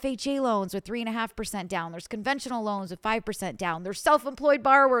 There's FHA loans with 3.5% down. There's conventional loans with 5% down. There's self-employed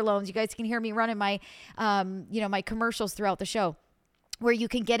borrower loans. You guys can hear me running my, my commercials throughout the show, where you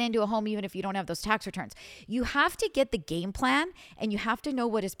can get into a home even if you don't have those tax returns. You have to get the game plan and you have to know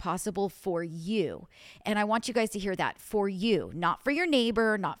what is possible for you. And I want you guys to hear that, for you, not for your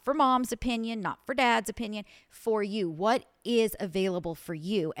neighbor, not for mom's opinion, not for dad's opinion, for you. What is available for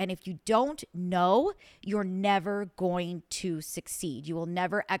you? And if you don't know, you're never going to succeed. You will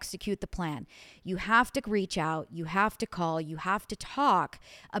never execute the plan. You have to reach out, you have to call, you have to talk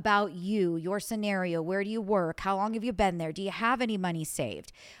about you, your scenario. Where do you work? How long have you been there? Do you have any money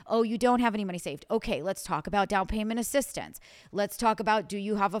saved? Oh, you don't have any money saved. Okay, let's talk about down payment assistance. Let's talk about, do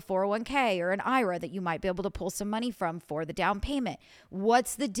you have a 401k or an IRA that you might be able to pull some money from for the down payment?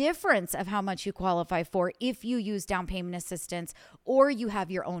 What's the difference of how much you qualify for if you use down payment assistance assistance, or you have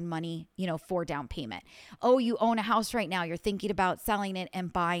your own money, for down payment. Oh, you own a house right now. You're thinking about selling it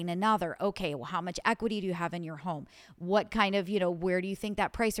and buying another. Okay, well, how much equity do you have in your home? What kind of, where do you think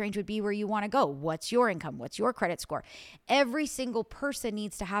that price range would be where you want to go? What's your income? What's your credit score? Every single person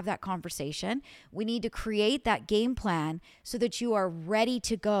needs to have that conversation. We need to create that game plan so that you are ready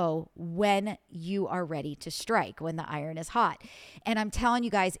to go when you are ready to strike, when the iron is hot. And I'm telling you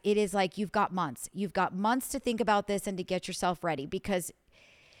guys, it is like you've got months. You've got months to think about this and to get yourself ready, because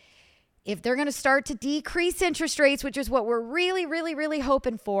if they're going to start to decrease interest rates, which is what we're really, really, really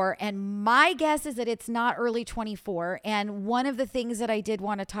hoping for, and my guess is that it's not early 24. And one of the things that I did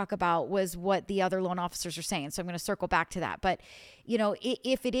want to talk about was what the other loan officers are saying. So I'm going to circle back to that. But,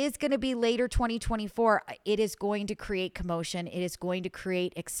 if it is going to be later 2024, it is going to create commotion. It is going to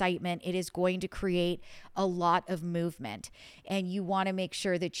create excitement. It is going to create a lot of movement. And you want to make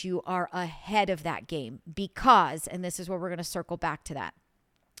sure that you are ahead of that game because, and this is where we're going to circle back to that,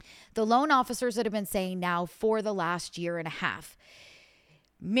 the loan officers that have been saying now for the last year and a half,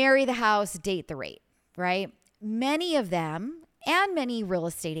 marry the house, date the rate, right? Many of them and many real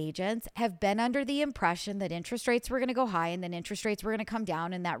estate agents have been under the impression that interest rates were going to go high and then interest rates were going to come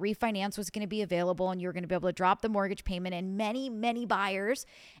down and that refinance was going to be available and you're going to be able to drop the mortgage payment. And many, many buyers,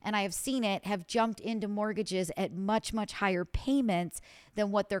 and I have seen it, have jumped into mortgages at much, much higher payments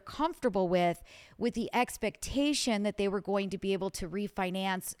than what they're comfortable with the expectation that they were going to be able to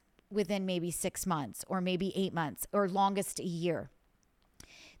refinance within maybe 6 months or maybe 8 months or longest a year.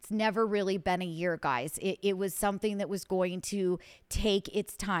 It's never really been a year, guys. It was something that was going to take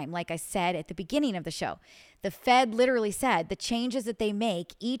its time. Like I said at the beginning of the show, the Fed literally said the changes that they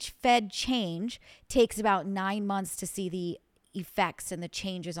make, each Fed change takes about 9 months to see the effects and the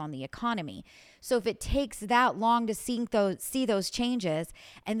changes on the economy. So if it takes that long to see those changes,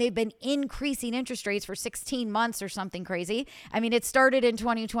 and they've been increasing interest rates for 16 months or something crazy. I mean, it started in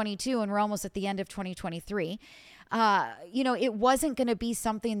 2022 and we're almost at the end of 2023. It wasn't going to be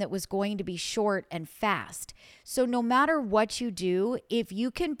something that was going to be short and fast. So no matter what you do, if you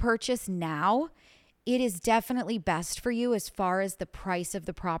can purchase now, it is definitely best for you as far as the price of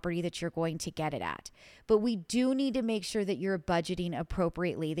the property that you're going to get it at. But we do need to make sure that you're budgeting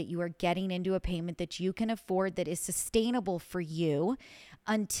appropriately, that you are getting into a payment that you can afford, that is sustainable for you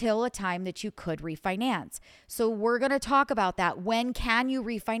until a time that you could refinance. So we're going to talk about that. When can you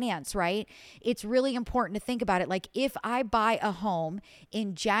refinance, right? It's really important to think about it. Like if I buy a home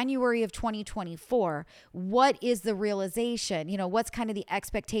in January of 2024, what is the realization? What's kind of the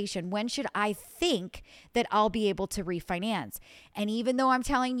expectation? When should I think that I'll be able to refinance? And even though I'm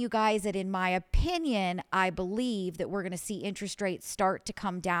telling you guys that in my opinion, I believe that we're going to see interest rates start to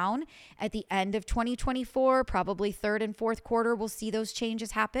come down at the end of 2024, probably third and fourth quarter, we'll see those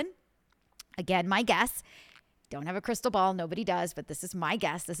changes happen. Again, my guess, don't have a crystal ball. Nobody does, but this is my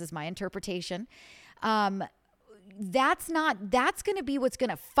guess. This is my interpretation. That's going to be what's going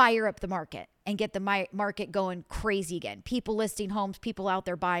to fire up the market and get the market going crazy again. People listing homes, people out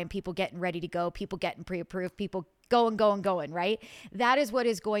there buying, people getting ready to go, people getting pre-approved, people going, right? That is what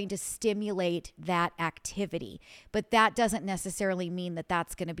is going to stimulate that activity. But that doesn't necessarily mean that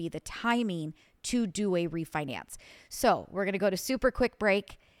that's going to be the timing to do a refinance. So we're going to go to super quick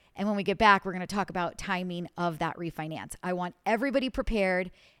break. And when we get back, we're going to talk about timing of that refinance. I want everybody prepared,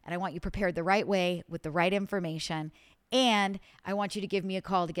 and I want you prepared the right way with the right information. And I want you to give me a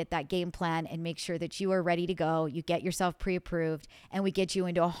call to get that game plan and make sure that you are ready to go. You get yourself pre-approved and we get you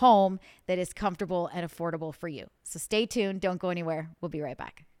into a home that is comfortable and affordable for you. So stay tuned. Don't go anywhere. We'll be right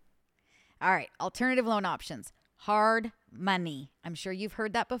back. All right. Alternative loan options. Hard money. I'm sure you've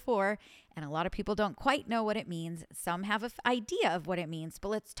heard that before, and a lot of people don't quite know what it means. Some have an idea of what it means, but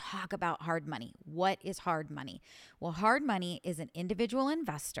let's talk about hard money. What is hard money? Well, hard money is an individual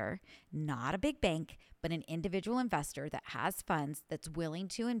investor, not a big bank, but an individual investor that has funds that's willing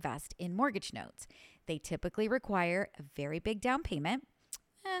to invest in mortgage notes. They typically require a very big down payment.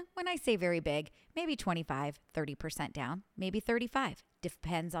 When I say very big, maybe 25, 30% down, maybe 35.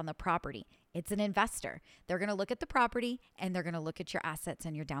 Depends on the property. It's an investor. They're going to look at the property and they're going to look at your assets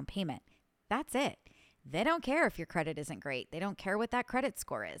and your down payment. That's it. They don't care if your credit isn't great. They don't care what that credit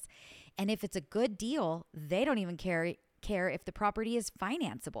score is. And if it's a good deal, they don't even care if the property is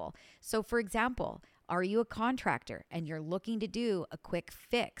financeable. So for example, are you a contractor and you're looking to do a quick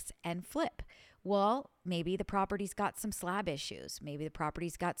fix and flip? Well, maybe the property's got some slab issues. Maybe the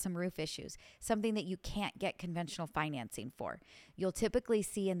property's got some roof issues, something that you can't get conventional financing for. You'll typically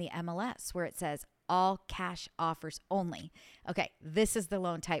see in the MLS where it says all cash offers only. Okay, this is the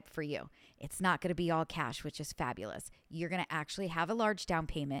loan type for you. It's not going to be all cash, which is fabulous. You're going to actually have a large down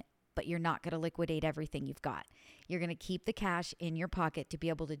payment, but but you're not going to liquidate everything you've got. You're going to keep the cash in your pocket to be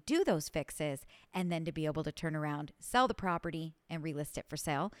able to do those fixes and then to be able to turn around, sell the property and relist it for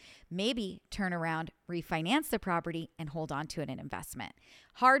sale. Maybe turn around, refinance the property and hold on to it in investment.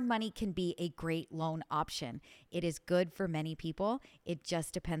 Hard money can be a great loan option. It is good for many people. It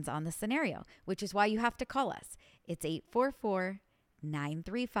just depends on the scenario, which is why you have to call us. It's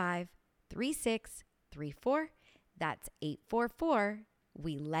 844-935-3634. That's 844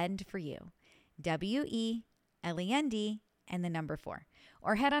 We Lend for You. WELEND and the number 4.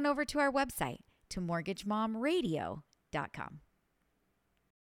 Or head on over to our website to mortgagemomradio.com.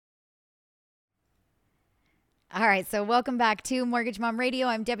 All right, so welcome back to Mortgage Mom Radio.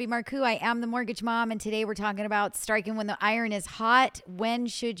 I'm Debbie Marcoux. I am the Mortgage Mom, and today we're talking about striking when the iron is hot. When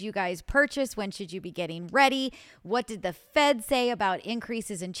should you guys purchase? When should you be getting ready? What did the Fed say about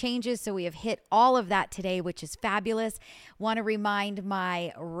increases and changes? So we have hit all of that today, which is fabulous. Want to remind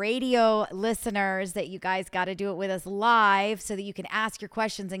my radio listeners that you guys got to do it with us live so that you can ask your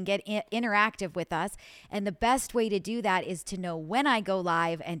questions and get interactive with us. And the best way to do that is to know when I go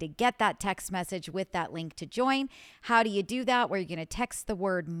live and to get that text message with that link to join. How do you do that? Where you're going to text the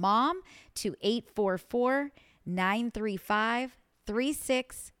word mom to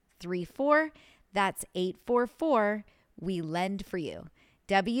 844-935-3634. That's 844 We Lend for You.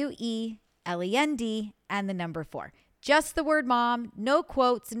 WELEND and the number 4. Just the word mom, no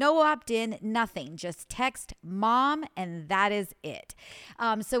quotes, no opt-in, nothing. Just text mom and that is it.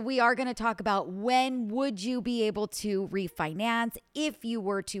 So we are going to talk about when would you be able to refinance if you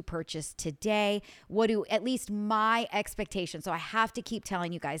were to purchase today. What do at least my expectations. So I have to keep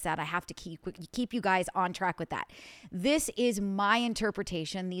telling you guys that. I have to keep you guys on track with that. This is my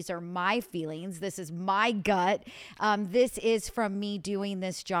interpretation. These are my feelings. This is my gut. This is from me doing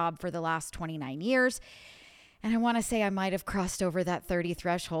this job for the last 29 years. And I want to say I might have crossed over that 30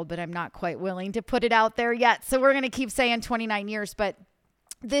 threshold, but I'm not quite willing to put it out there yet. So we're going to keep saying 29 years, but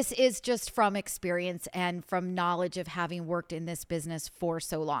this is just from experience and from knowledge of having worked in this business for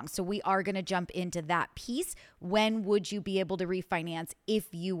so long. So we are going to jump into that piece. When would you be able to refinance if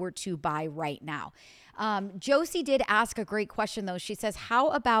you were to buy right now? Josie did ask a great question, though. She says, how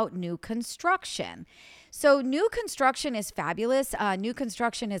about new construction? So new construction is fabulous. New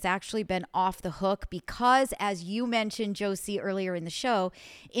construction has actually been off the hook because, as you mentioned, Josie, earlier in the show,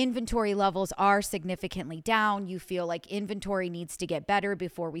 inventory levels are significantly down. You feel like inventory needs to get better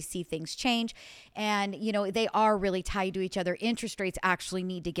before we see things change. And, you know, they are really tied to each other. Interest rates actually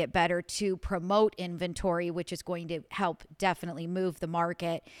need to get better to promote inventory, which is going to help definitely move the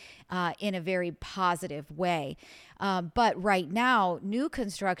market in a very positive way. But right now, new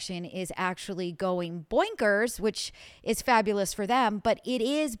construction is actually going boinkers, which is fabulous for them. But it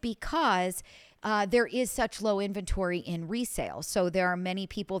is because there is such low inventory in resale. So there are many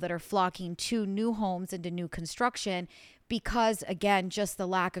people that are flocking to new homes and to new construction because, again, just the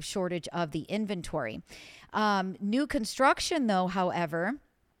lack of shortage of the inventory. New construction, though, however,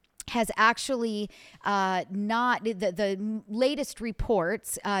 has actually not, the latest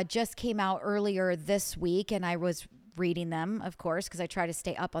reports just came out earlier this week, and I was reading them, of course, because I try to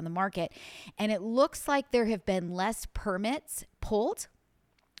stay up on the market. And it looks like there have been less permits pulled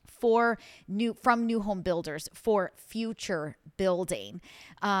from new home builders for future building.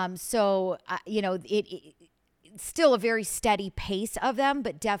 So it still a very steady pace of them,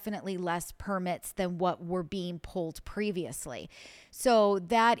 but definitely less permits than what were being pulled previously. So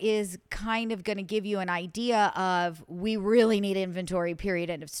that is kind of going to give you an idea of we really need inventory, period,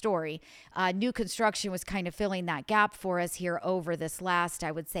 end of story. New construction was kind of filling that gap for us here over this last,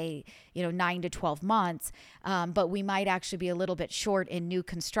 I would say, 9 to 12 months. But we might actually be a little bit short in new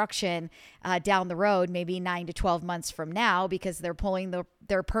construction down the road, maybe 9 to 12 months from now, because they're pulling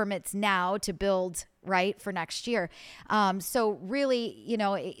their permits now to build right for next year. So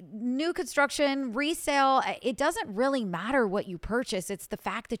really, new construction, resale, it doesn't really matter what you purchase. It's the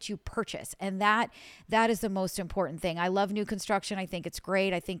fact that you purchase. And that is the most important thing. I love new construction. I think it's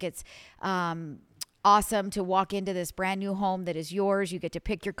great. I think it's, awesome to walk into this brand new home that is yours. You get to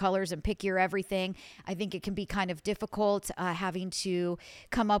pick your colors and pick your everything. I think it can be kind of difficult having to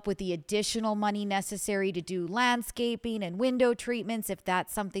come up with the additional money necessary to do landscaping and window treatments if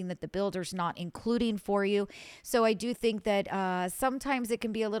that's something that the builder's not including for you. So I do think that sometimes it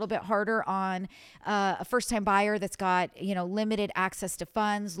can be a little bit harder on a first-time buyer that's got, limited access to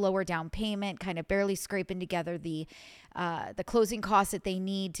funds, lower down payment, kind of barely scraping together the closing costs that they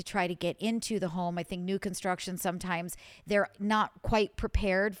need to try to get into the home. I think new construction, sometimes they're not quite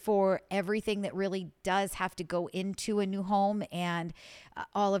prepared for everything that really does have to go into a new home. And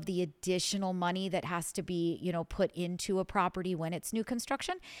all of the additional money that has to be, put into a property when it's new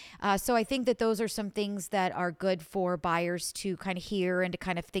construction. So I think that those are some things that are good for buyers to kind of hear and to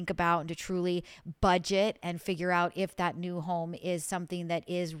kind of think about and to truly budget and figure out if that new home is something that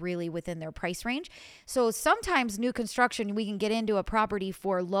is really within their price range. So sometimes new construction, we can get into a property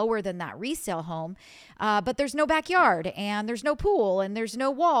for lower than that resale home, but there's no backyard and there's no pool and there's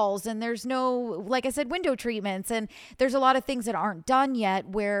no walls and there's no, like I said, window treatments. And there's a lot of things that aren't done yet,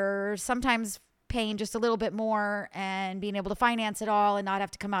 where sometimes paying just a little bit more and being able to finance it all and not have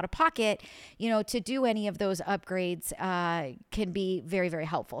to come out of pocket, to do any of those upgrades can be very, very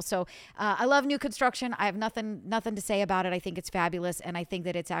helpful. So I love new construction. I have nothing to say about it. I think it's fabulous. And I think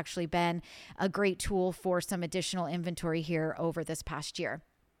that it's actually been a great tool for some additional inventory here over this past year.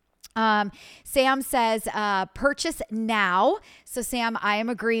 Sam says, purchase now. So Sam, I am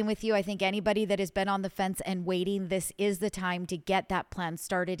agreeing with you. I think anybody that has been on the fence and waiting, this is the time to get that plan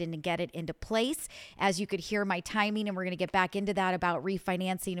started and to get it into place. As you could hear my timing, and we're going to get back into that about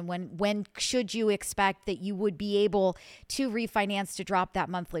refinancing and when should you expect that you would be able to refinance to drop that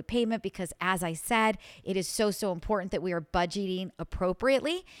monthly payment, because as I said, it is so important that we are budgeting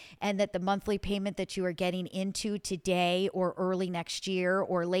appropriately and that the monthly payment that you are getting into today or early next year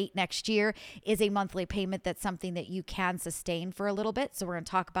or late next year is a monthly payment that's something that you can sustain for a little bit. So we're going to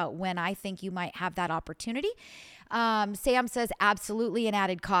talk about when I think you might have that opportunity. Sam says absolutely an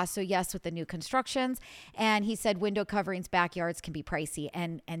added cost. So yes, with the new constructions. And he said window coverings, backyards can be pricey,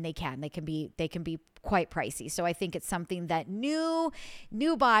 and they can be quite pricey. So I think it's something that new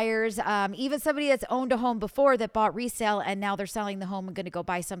buyers, even somebody that's owned a home before that bought resale and now they're selling the home and going to go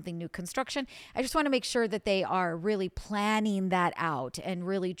buy something new construction. I just want to make sure that they are really planning that out and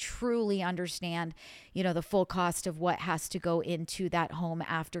really truly understand, the full cost of what has to go into that home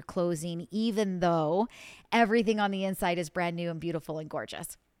after closing, even though everything on the inside is brand new and beautiful and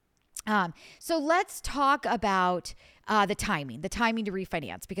gorgeous. So let's talk about the timing to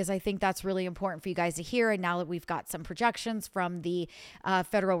refinance, because I think that's really important for you guys to hear. And now that we've got some projections from the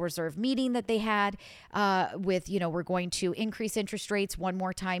Federal Reserve meeting that they had with, we're going to increase interest rates one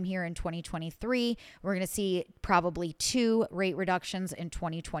more time here in 2023. We're going to see probably 2 rate reductions in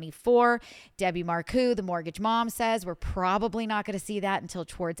 2024. Debbie Marcoux, the mortgage mom, says we're probably not going to see that until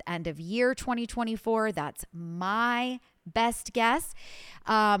towards end of year 2024. That's my best guess.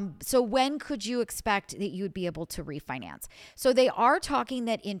 So when could you expect that you would be able to refinance? So they are talking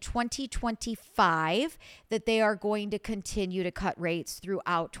that in 2025 that they are going to continue to cut rates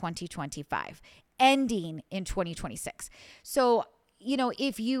throughout 2025, ending in 2026. So,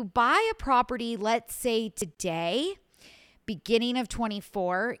 if you buy a property, let's say today, beginning of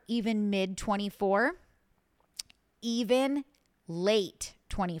 24, even mid 24, even late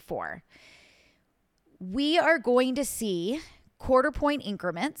 24, we are going to see quarter point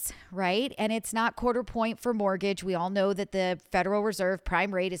increments, right? And it's not quarter point for mortgage. We all know that the Federal Reserve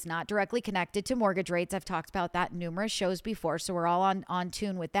prime rate is not directly connected to mortgage rates. I've talked about that in numerous shows before, so we're all on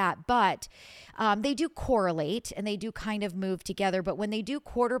tune with that. But they do correlate and they do kind of move together. But when they do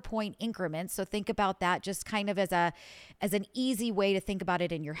quarter point increments, so think about that just kind of as an easy way to think about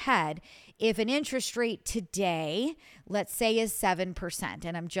it in your head. If an interest rate today, let's say, is 7%,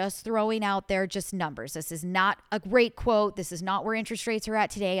 and I'm just throwing out there just numbers. This is not a great quote. This is not where interest rates are at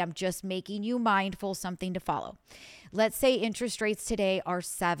today. I'm just making you mindful, something to follow. Let's say interest rates today are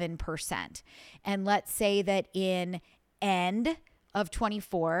 7%. And let's say that in end of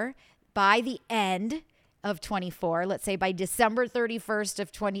 24, by the end of 24, let's say by December 31st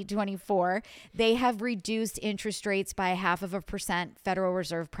of 2024, they have reduced interest rates by 0.5% Federal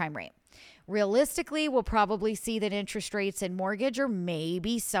Reserve prime rate. Realistically, we'll probably see that interest rates in mortgage are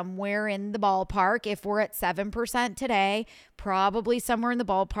maybe somewhere in the ballpark. If we're at 7% today, probably somewhere in the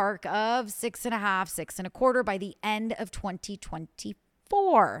ballpark of 6.5%, 6.25% by the end of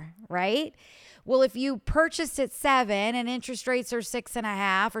 2024, right? Well, if you purchased at 7 and interest rates are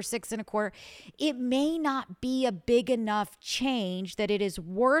 6.5% or 6.25%, it may not be a big enough change that it is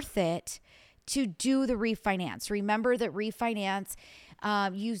worth it to do the refinance. Remember that refinance,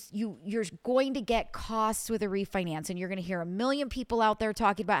 you're going to get costs with a refinance, and you're going to hear a million people out there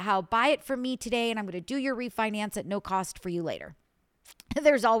talking about how buy it from me today and I'm going to do your refinance at no cost for you later.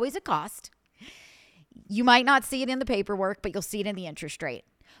 There's always a cost. You might not see it in the paperwork, but you'll see it in the interest rate.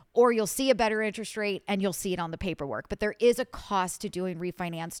 Or you'll see a better interest rate and you'll see it on the paperwork. But there is a cost to doing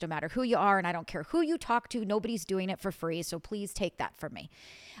refinance no matter who you are. And I don't care who you talk to. Nobody's doing it for free. So please take that from me.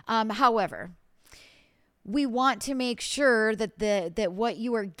 However, we want to make sure that that what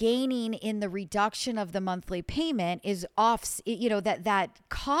you are gaining in the reduction of the monthly payment is that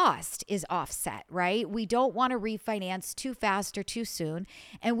cost is offset, right? We don't want to refinance too fast or too soon,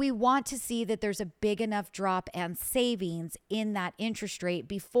 and we want to see that there's a big enough drop and savings in that interest rate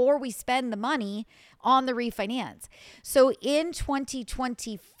before we spend the money on the refinance. So in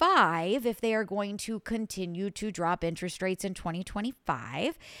 2025, if they are going to continue to drop interest rates in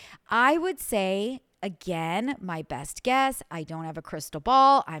 2025, I would say, again, my best guess, I don't have a crystal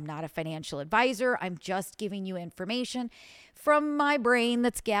ball. I'm not a financial advisor. I'm just giving you information from my brain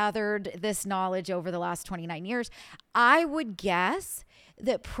that's gathered this knowledge over the last 29 years. I would guess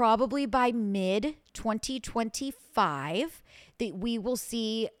that probably by mid 2025, that we will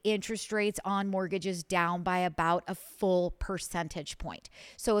see interest rates on mortgages down by about a full percentage point.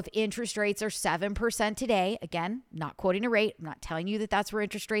 So if interest rates are 7% today, again, not quoting a rate, I'm not telling you that that's where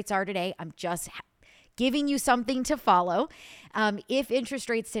interest rates are today. I'm just giving you something to follow. If interest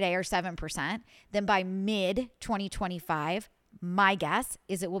rates today are 7%, then by mid 2025, my guess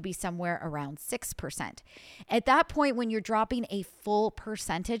is it will be somewhere around 6%. At that point, when you're dropping a full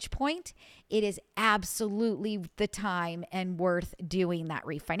percentage point, it is absolutely the time and worth doing that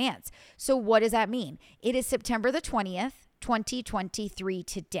refinance. So what does that mean? It is September the 20th, 2023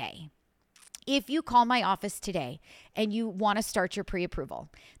 today. If you call my office today and you want to start your pre-approval,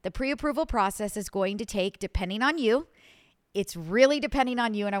 the pre-approval process is going to take, depending on you, it's really depending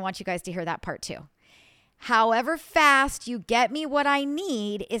on you, and I want you guys to hear that part too. However fast you get me what I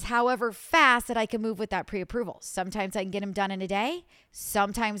need is however fast that I can move with that pre-approval. Sometimes I can get them done in a day.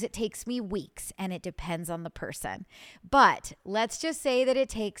 Sometimes it takes me weeks, and it depends on the person. But let's just say that it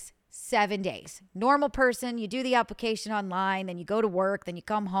takes 7 days. Normal person, you do the application online, then you go to work, then you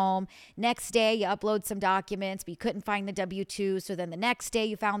come home. Next day, you upload some documents, but you couldn't find the W-2. So then the next day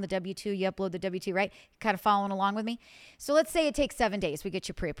you found the W-2, you upload the W-2, right? Kind of following along with me. So let's say it takes 7 days. We get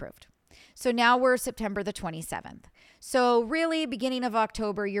you pre-approved. So now we're September the 27th. So really, beginning of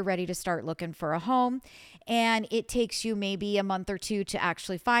October, you're ready to start looking for a home. And it takes you maybe a month or two to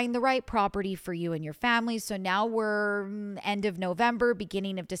actually find the right property for you and your family. So now we're end of November,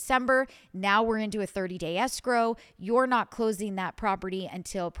 beginning of December. Now we're into a 30-day escrow. You're not closing that property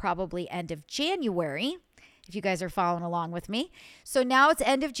until probably end of January, if you guys are following along with me. So now it's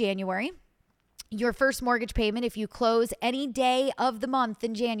end of January. Your first mortgage payment, if you close any day of the month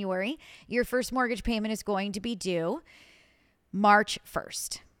in January, your first mortgage payment is going to be due March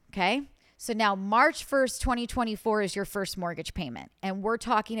 1st, okay? So now March 1st, 2024 is your first mortgage payment. And we're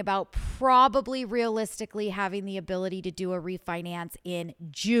talking about probably realistically having the ability to do a refinance in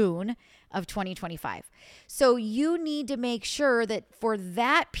June of 2025. So you need to make sure that for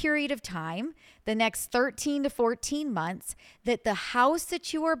that period of time, the next 13 to 14 months, that the house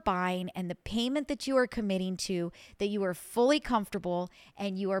that you are buying and the payment that you are committing to, that you are fully comfortable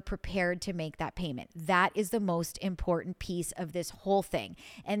and you are prepared to make that payment. That is the most important piece of this whole thing.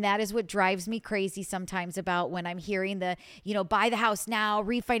 And that is what drives me crazy sometimes about when I'm hearing the, buy the house now,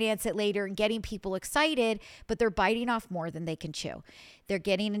 refinance it later, and getting people excited, but they're biting off more than they can chew. They're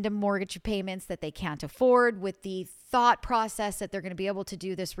getting into mortgage payments that they can't afford with the thought process that they're going to be able to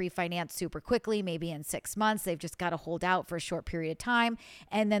do this refinance super quickly, maybe in 6 months. They've just got to hold out for a short period of time,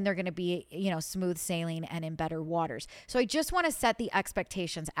 and then they're going to be, smooth sailing and in better waters. So I just want to set the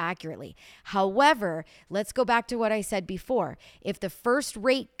expectations accurately. However, let's go back to what I said before. If the first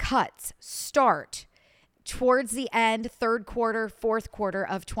rate cuts start towards the end, third quarter, fourth quarter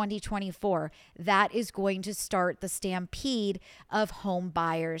of 2024, that is going to start the stampede of home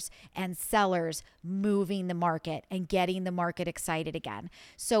buyers and sellers moving the market and getting the market excited again.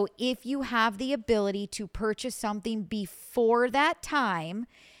 So if you have the ability to purchase something before that time,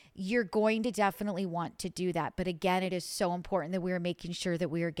 you're going to definitely want to do that. But again, it is so important that we are making sure that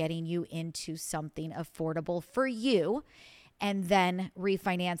we are getting you into something affordable for you, and then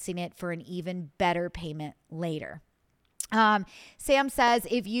refinancing it for an even better payment later. Sam says,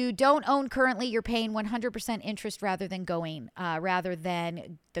 if you don't own currently, you're paying 100% interest rather than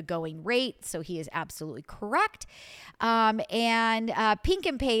the going rate. So he is absolutely correct. And Pink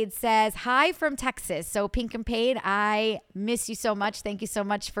and Paid says, hi from Texas. So Pink and Paid, I miss you so much. Thank you so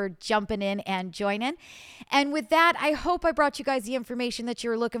much for jumping in and joining. And with that, I hope I brought you guys the information that you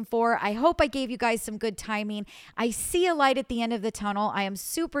were looking for. I hope I gave you guys some good timing. I see a light at the end of the tunnel. I am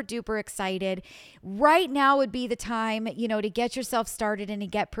super duper excited. Right now would be the time, to get yourself started and to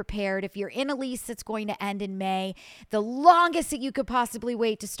get prepared. If you're in a lease that's going to end in May, the longest that you could possibly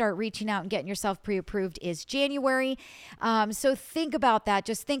wait to start reaching out and getting yourself pre-approved is January. So think about that.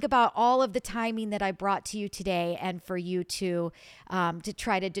 Just think about all of the timing that I brought to you today, and for you to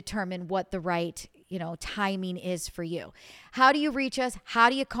try to determine what the right timing is for you. How do you reach us? How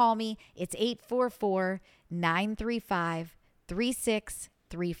do you call me? It's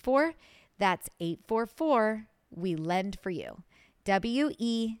 844-935-3634. That's 844 We Lend for You.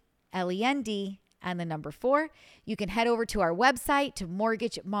 WELEND and the number 4. You can head over to our website to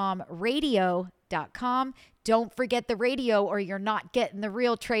mortgagemomradio.com. Don't forget the radio or you're not getting the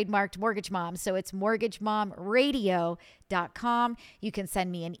real trademarked Mortgage Mom. So it's mortgagemomradio.com. You can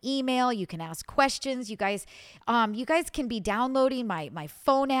send me an email. You can ask questions. You guys can be downloading my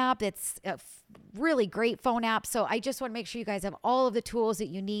phone app. It's a really great phone app. So I just want to make sure you guys have all of the tools that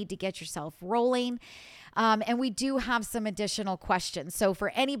you need to get yourself rolling. And we do have some additional questions. So for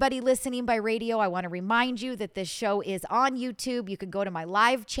anybody listening by radio, I want to remind you that this show is on YouTube. You can go to my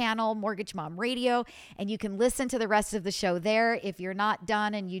live channel, Mortgage Mom Radio, and you can listen to the rest of the show there if you're not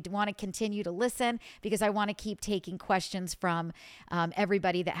done and you want to continue to listen, because I want to keep taking questions from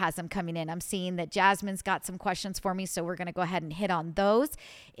everybody that has them coming in. I'm seeing that Jasmine's got some questions for me, so we're going to go ahead and hit on those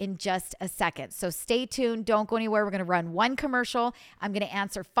in just a second. So stay tuned. Don't go anywhere. We're going to run one commercial. I'm going to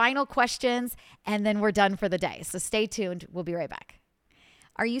answer final questions, and then we're done for the day. So stay tuned. We'll be right back.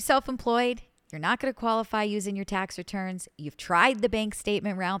 Are you self-employed? You're not going to qualify using your tax returns. You've tried the bank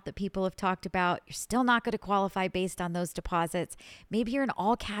statement route that people have talked about. You're still not going to qualify based on those deposits. Maybe you're an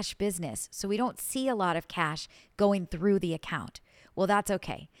all-cash business, so we don't see a lot of cash going through the account. Well, that's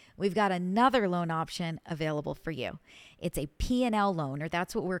okay. We've got another loan option available for you. It's a P&L loan, or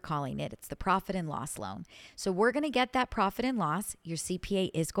that's what we're calling it. It's the profit and loss loan. So we're going to get that profit and loss. Your CPA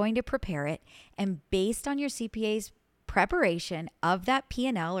is going to prepare it. And based on your CPA's preparation of that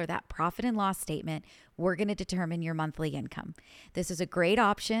P&L or that profit and loss statement, we're going to determine your monthly income. This is a great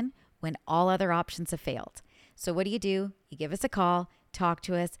option when all other options have failed. So what do? You give us a call, talk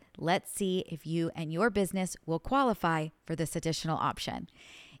to us. Let's see if you and your business will qualify for this additional option.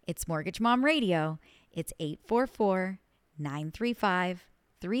 It's Mortgage Mom Radio. It's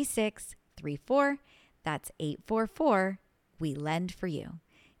 844-935-3634. That's 844 We Lend for You.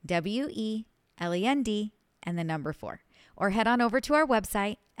 WELEND and the number 4. Or head on over to our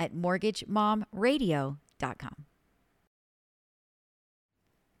website at mortgagemomradio.com.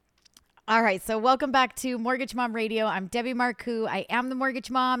 All right, so welcome back to Mortgage Mom Radio. I'm Debbie Marcoux. I am the Mortgage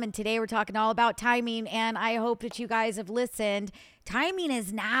Mom, and today we're talking all about timing, and I hope that you guys have listened. Timing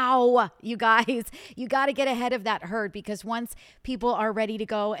is now, you guys. You got to get ahead of that herd, because once people are ready to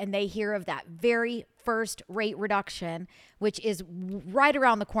go and they hear of that very first rate reduction, which is right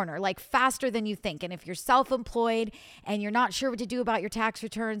around the corner, like faster than you think. And if you're self-employed and you're not sure what to do about your tax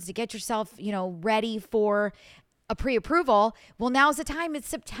returns to get yourself, ready for a pre-approval, well, now's the time. It's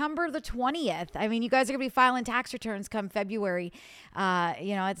September the 20th. I mean, you guys are going to be filing tax returns come February.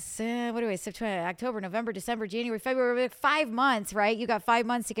 It's, September, October, November, December, January, February, 5 months, right? You got 5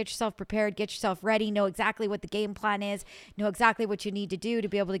 months to get yourself prepared, get yourself ready, know exactly what the game plan is, know exactly what you need to do to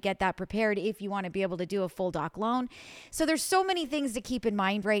be able to get that prepared if you want to be able to do a full doc loan. So there's so many things to keep in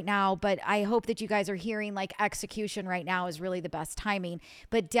mind right now, but I hope that you guys are hearing like execution right now is really the best timing.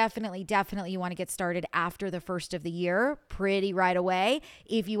 But definitely you want to get started after the first of the year, pretty right away,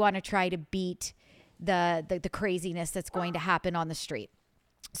 if you want to try to beat the craziness that's going to happen on the street.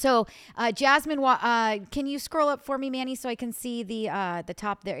 So Jasmine, can you scroll up for me, Manny, so I can see the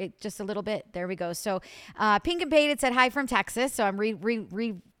top there just a little bit? There we go. So Pink and Painted said hi from Texas. So I'm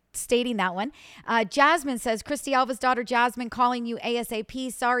stating that one. Jasmine says, Christy Alva's daughter Jasmine calling you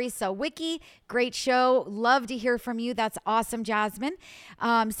ASAP. Sorry, so wiki. Great show. Love to hear from you. That's awesome, Jasmine.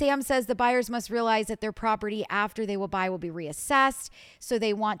 Sam says the buyers must realize that their property after they will buy will be reassessed. So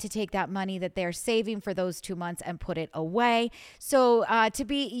they want to take that money that they're saving for those 2 months and put it away. So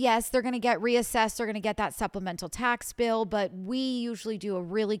yes, they're going to get reassessed. They're going to get that supplemental tax bill, but we usually do a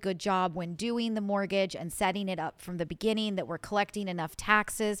really good job when doing the mortgage and setting it up from the beginning that we're collecting enough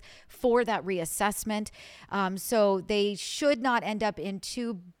taxes for that reassessment. So they should not end up in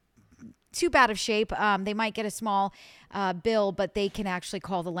too bad of shape. They might get a small bill, but they can actually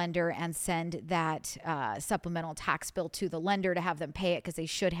call the lender and send that supplemental tax bill to the lender to have them pay it, because they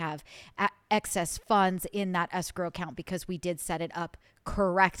should have excess funds in that escrow account because we did set it up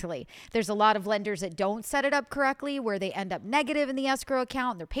correctly. There's a lot of lenders that don't set it up correctly, where they end up negative in the escrow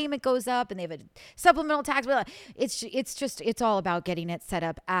account and their payment goes up and they have a supplemental tax bill. It's all about getting it set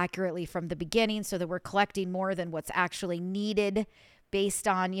up accurately from the beginning so that we're collecting more than what's actually needed based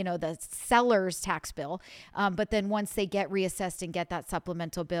on, the seller's tax bill. But then once they get reassessed and get that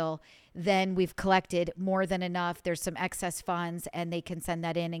supplemental bill, then we've collected more than enough. There's some excess funds and they can send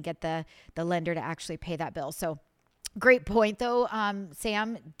that in and get the lender to actually pay that bill. So Great point, though,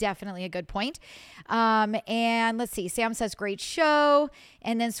 Sam. Definitely a good point. And let's see. Sam says, great show.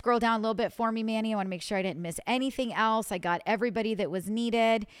 And then scroll down a little bit for me, Manny. I want to make sure I didn't miss anything else. I got everybody that was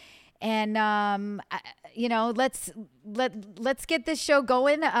needed. And, let's get this show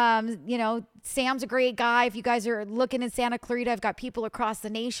going. Sam's a great guy. If you guys are looking in Santa Clarita, I've got people across the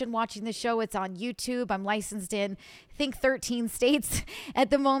nation watching the show. It's on YouTube. I'm licensed in, I think, 13 states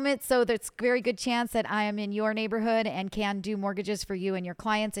at the moment. So there's a very good chance that I am in your neighborhood and can do mortgages for you and your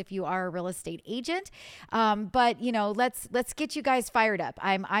clients if you are a real estate agent. But let's get you guys fired up.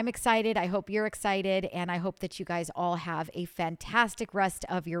 I'm excited. I hope you're excited. And I hope that you guys all have a fantastic rest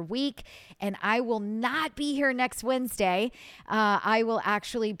of your week. And I will not be here next Wednesday. I will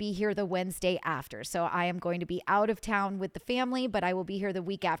actually be here the Wednesday after. So I am going to be out of town with the family, but I will be here the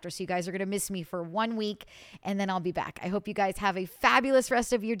week after. So you guys are going to miss me for 1 week and then I'll be back. I hope you guys have a fabulous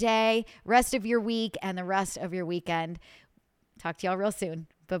rest of your day, rest of your week, and the rest of your weekend. Talk to y'all real soon.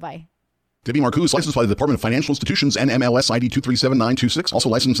 Bye-bye. Debbie Marcoux, licensed by the Department of Financial Institutions and MLS ID 237926. Also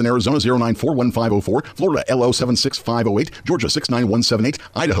licensed in Arizona 0941504, Florida LO 76508, Georgia 69178,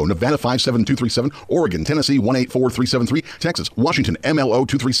 Idaho, Nevada 57237, Oregon, Tennessee 184373, Texas, Washington MLO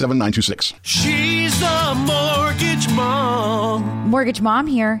 237926. She's the mortgage mom. Mortgage Mom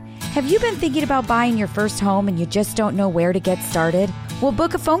here. Have you been thinking about buying your first home and you just don't know where to get started? Well,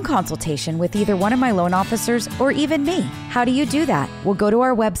 book a phone consultation with either one of my loan officers or even me. How do you do that? Well, go to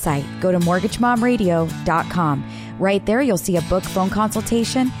our website. Go to mortgagemomradio.com. Right there, you'll see a book phone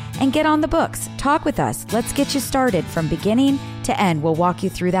consultation and get on the books. Talk with us. Let's get you started from beginning to end. We'll walk you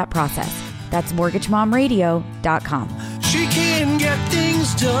through that process. That's mortgagemomradio.com. She can get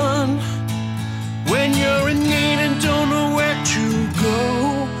things done when you're in need and don't know where to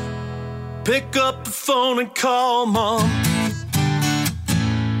go. Pick up the phone and call Mom.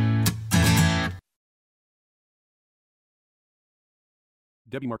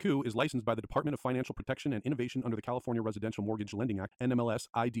 Debbie Marcoux is licensed by the Department of Financial Protection and Innovation under the California Residential Mortgage Lending Act, NMLS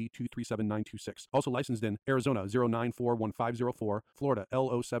ID 237926. Also licensed in Arizona 0941504, Florida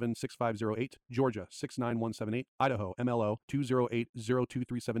LO 76508, Georgia 69178, Idaho MLO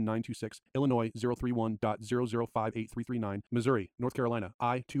 208023796, Illinois 031.0058339, Missouri, North Carolina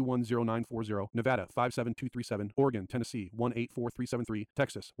I 210940, Nevada 57237, Oregon, Tennessee 184373,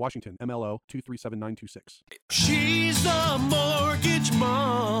 Texas, Washington MLO 237926. She's the mortgage mom.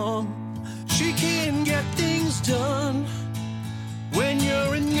 She can get things done when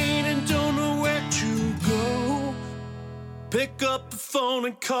you're in need and don't know where to go. Pick up the phone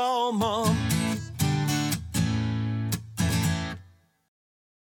and call Mom.